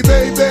freak me,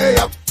 baby.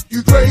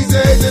 You crazy,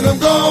 then I'm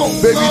gone.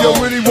 Baby,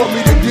 don't really want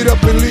me to get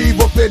up and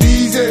leave off that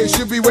easy.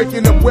 Should be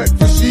waking up wet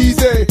cause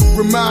she's a.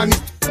 Remind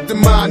these to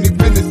mind their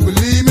business,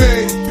 believe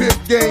me.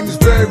 Pimp game is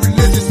very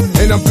religious.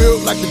 And I'm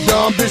built like the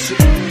Don Bishop.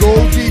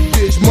 Gold deep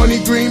dish,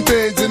 money green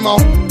pens. And my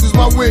is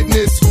my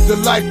witness. The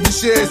life we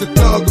share is a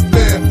thug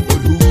affair. But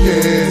who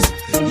cares?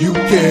 You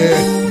care,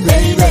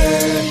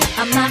 baby.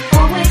 I'm not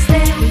always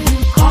there when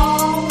you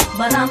call,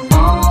 but I'm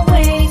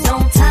always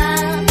on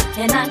time.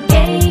 And I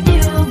gave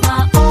you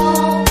my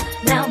all.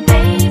 Now,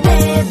 baby,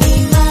 be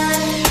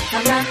mine.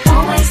 I'm not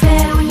always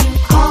there when you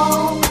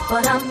call,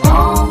 but I'm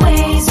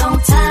always on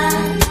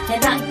time.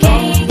 And I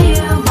gave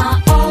you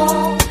my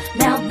all.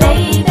 Now,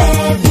 baby,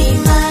 be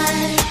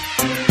mine.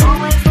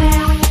 Always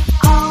there when you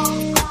call,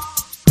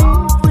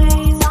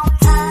 always on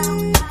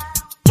time.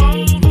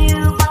 Gave you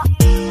my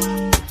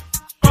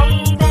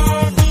baby,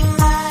 be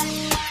mine.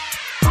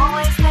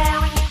 Always there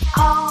when you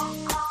call,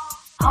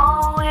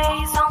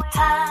 always on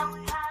time.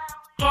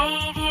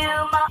 Gave you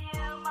my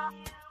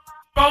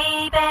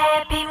baby,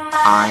 be mine.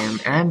 I'm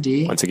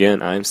Andy. Once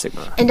again, I'm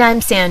Sigma. And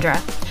I'm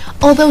Sandra.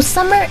 Although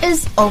summer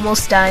is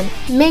almost done,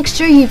 make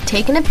sure you've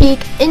taken a peek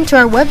into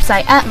our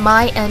website at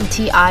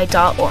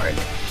mymti.org.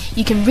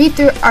 You can read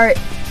through our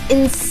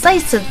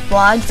incisive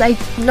blogs.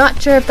 I'm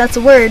not sure if that's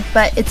a word,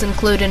 but it's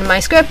included in my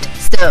script,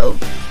 so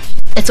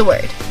it's a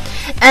word.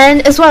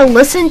 And as well,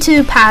 listen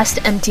to past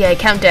MTI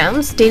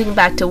countdowns dating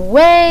back to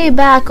way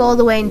back all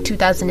the way in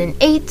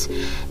 2008,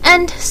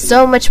 and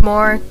so much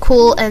more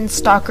cool and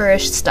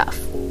stalkerish stuff.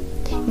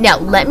 Now,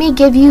 let me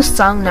give you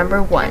song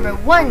number 1.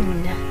 Number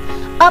 1.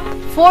 Up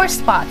 4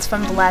 spots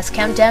from the last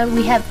countdown,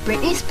 we have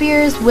Britney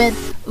Spears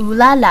with Ooh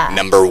La La.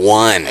 Number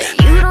 1.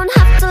 You don't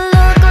have to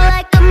look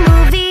like a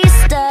movie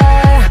star.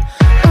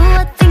 Ooh,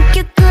 I think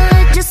you're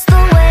good just the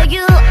way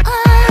you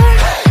are.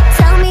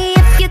 Tell me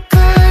if you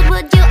could,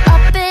 would you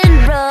up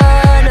and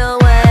run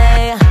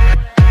away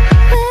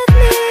with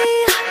me?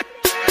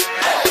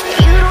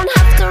 You don't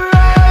have to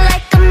roll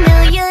like a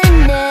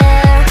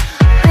millionaire.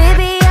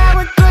 Baby, I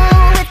would go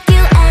with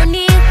you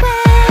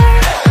anywhere.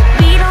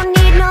 We don't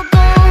need no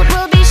gold,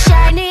 we'll be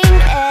shining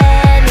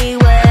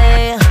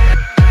anyway.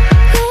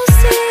 You'll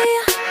see.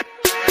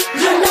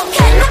 You know,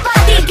 can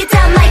nobody get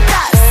down like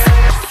us?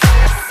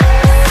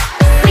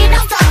 We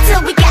don't stop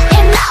till we get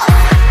enough.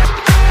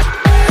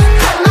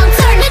 Come on,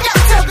 turn it up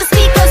till the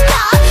speakers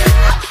pop.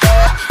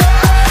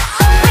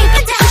 Break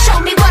it down, show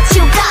me what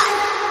you got.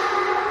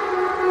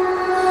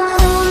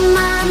 Oh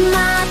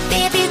my,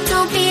 baby,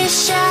 don't be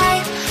shy.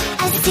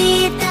 I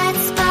see that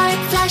spark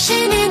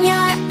flashing in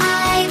your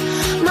eye.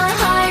 My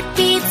heart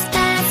beats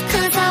fast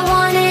 'cause I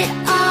want it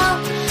all.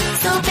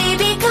 So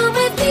baby, come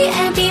with me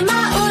and be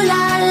my ooh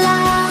la la.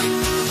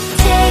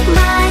 Take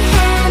my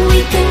hand, we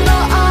can go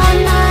all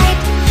night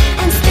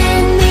and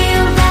spin me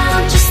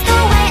around just the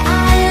way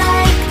I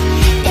like.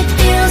 It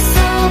feels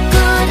so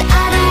good,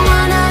 I don't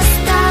wanna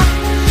stop.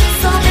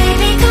 So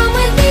baby, come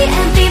with me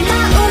and be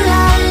my ooh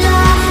la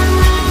la.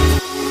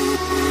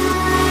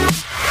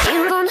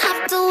 You don't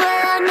have to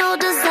wear no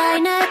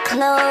designer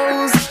clothes.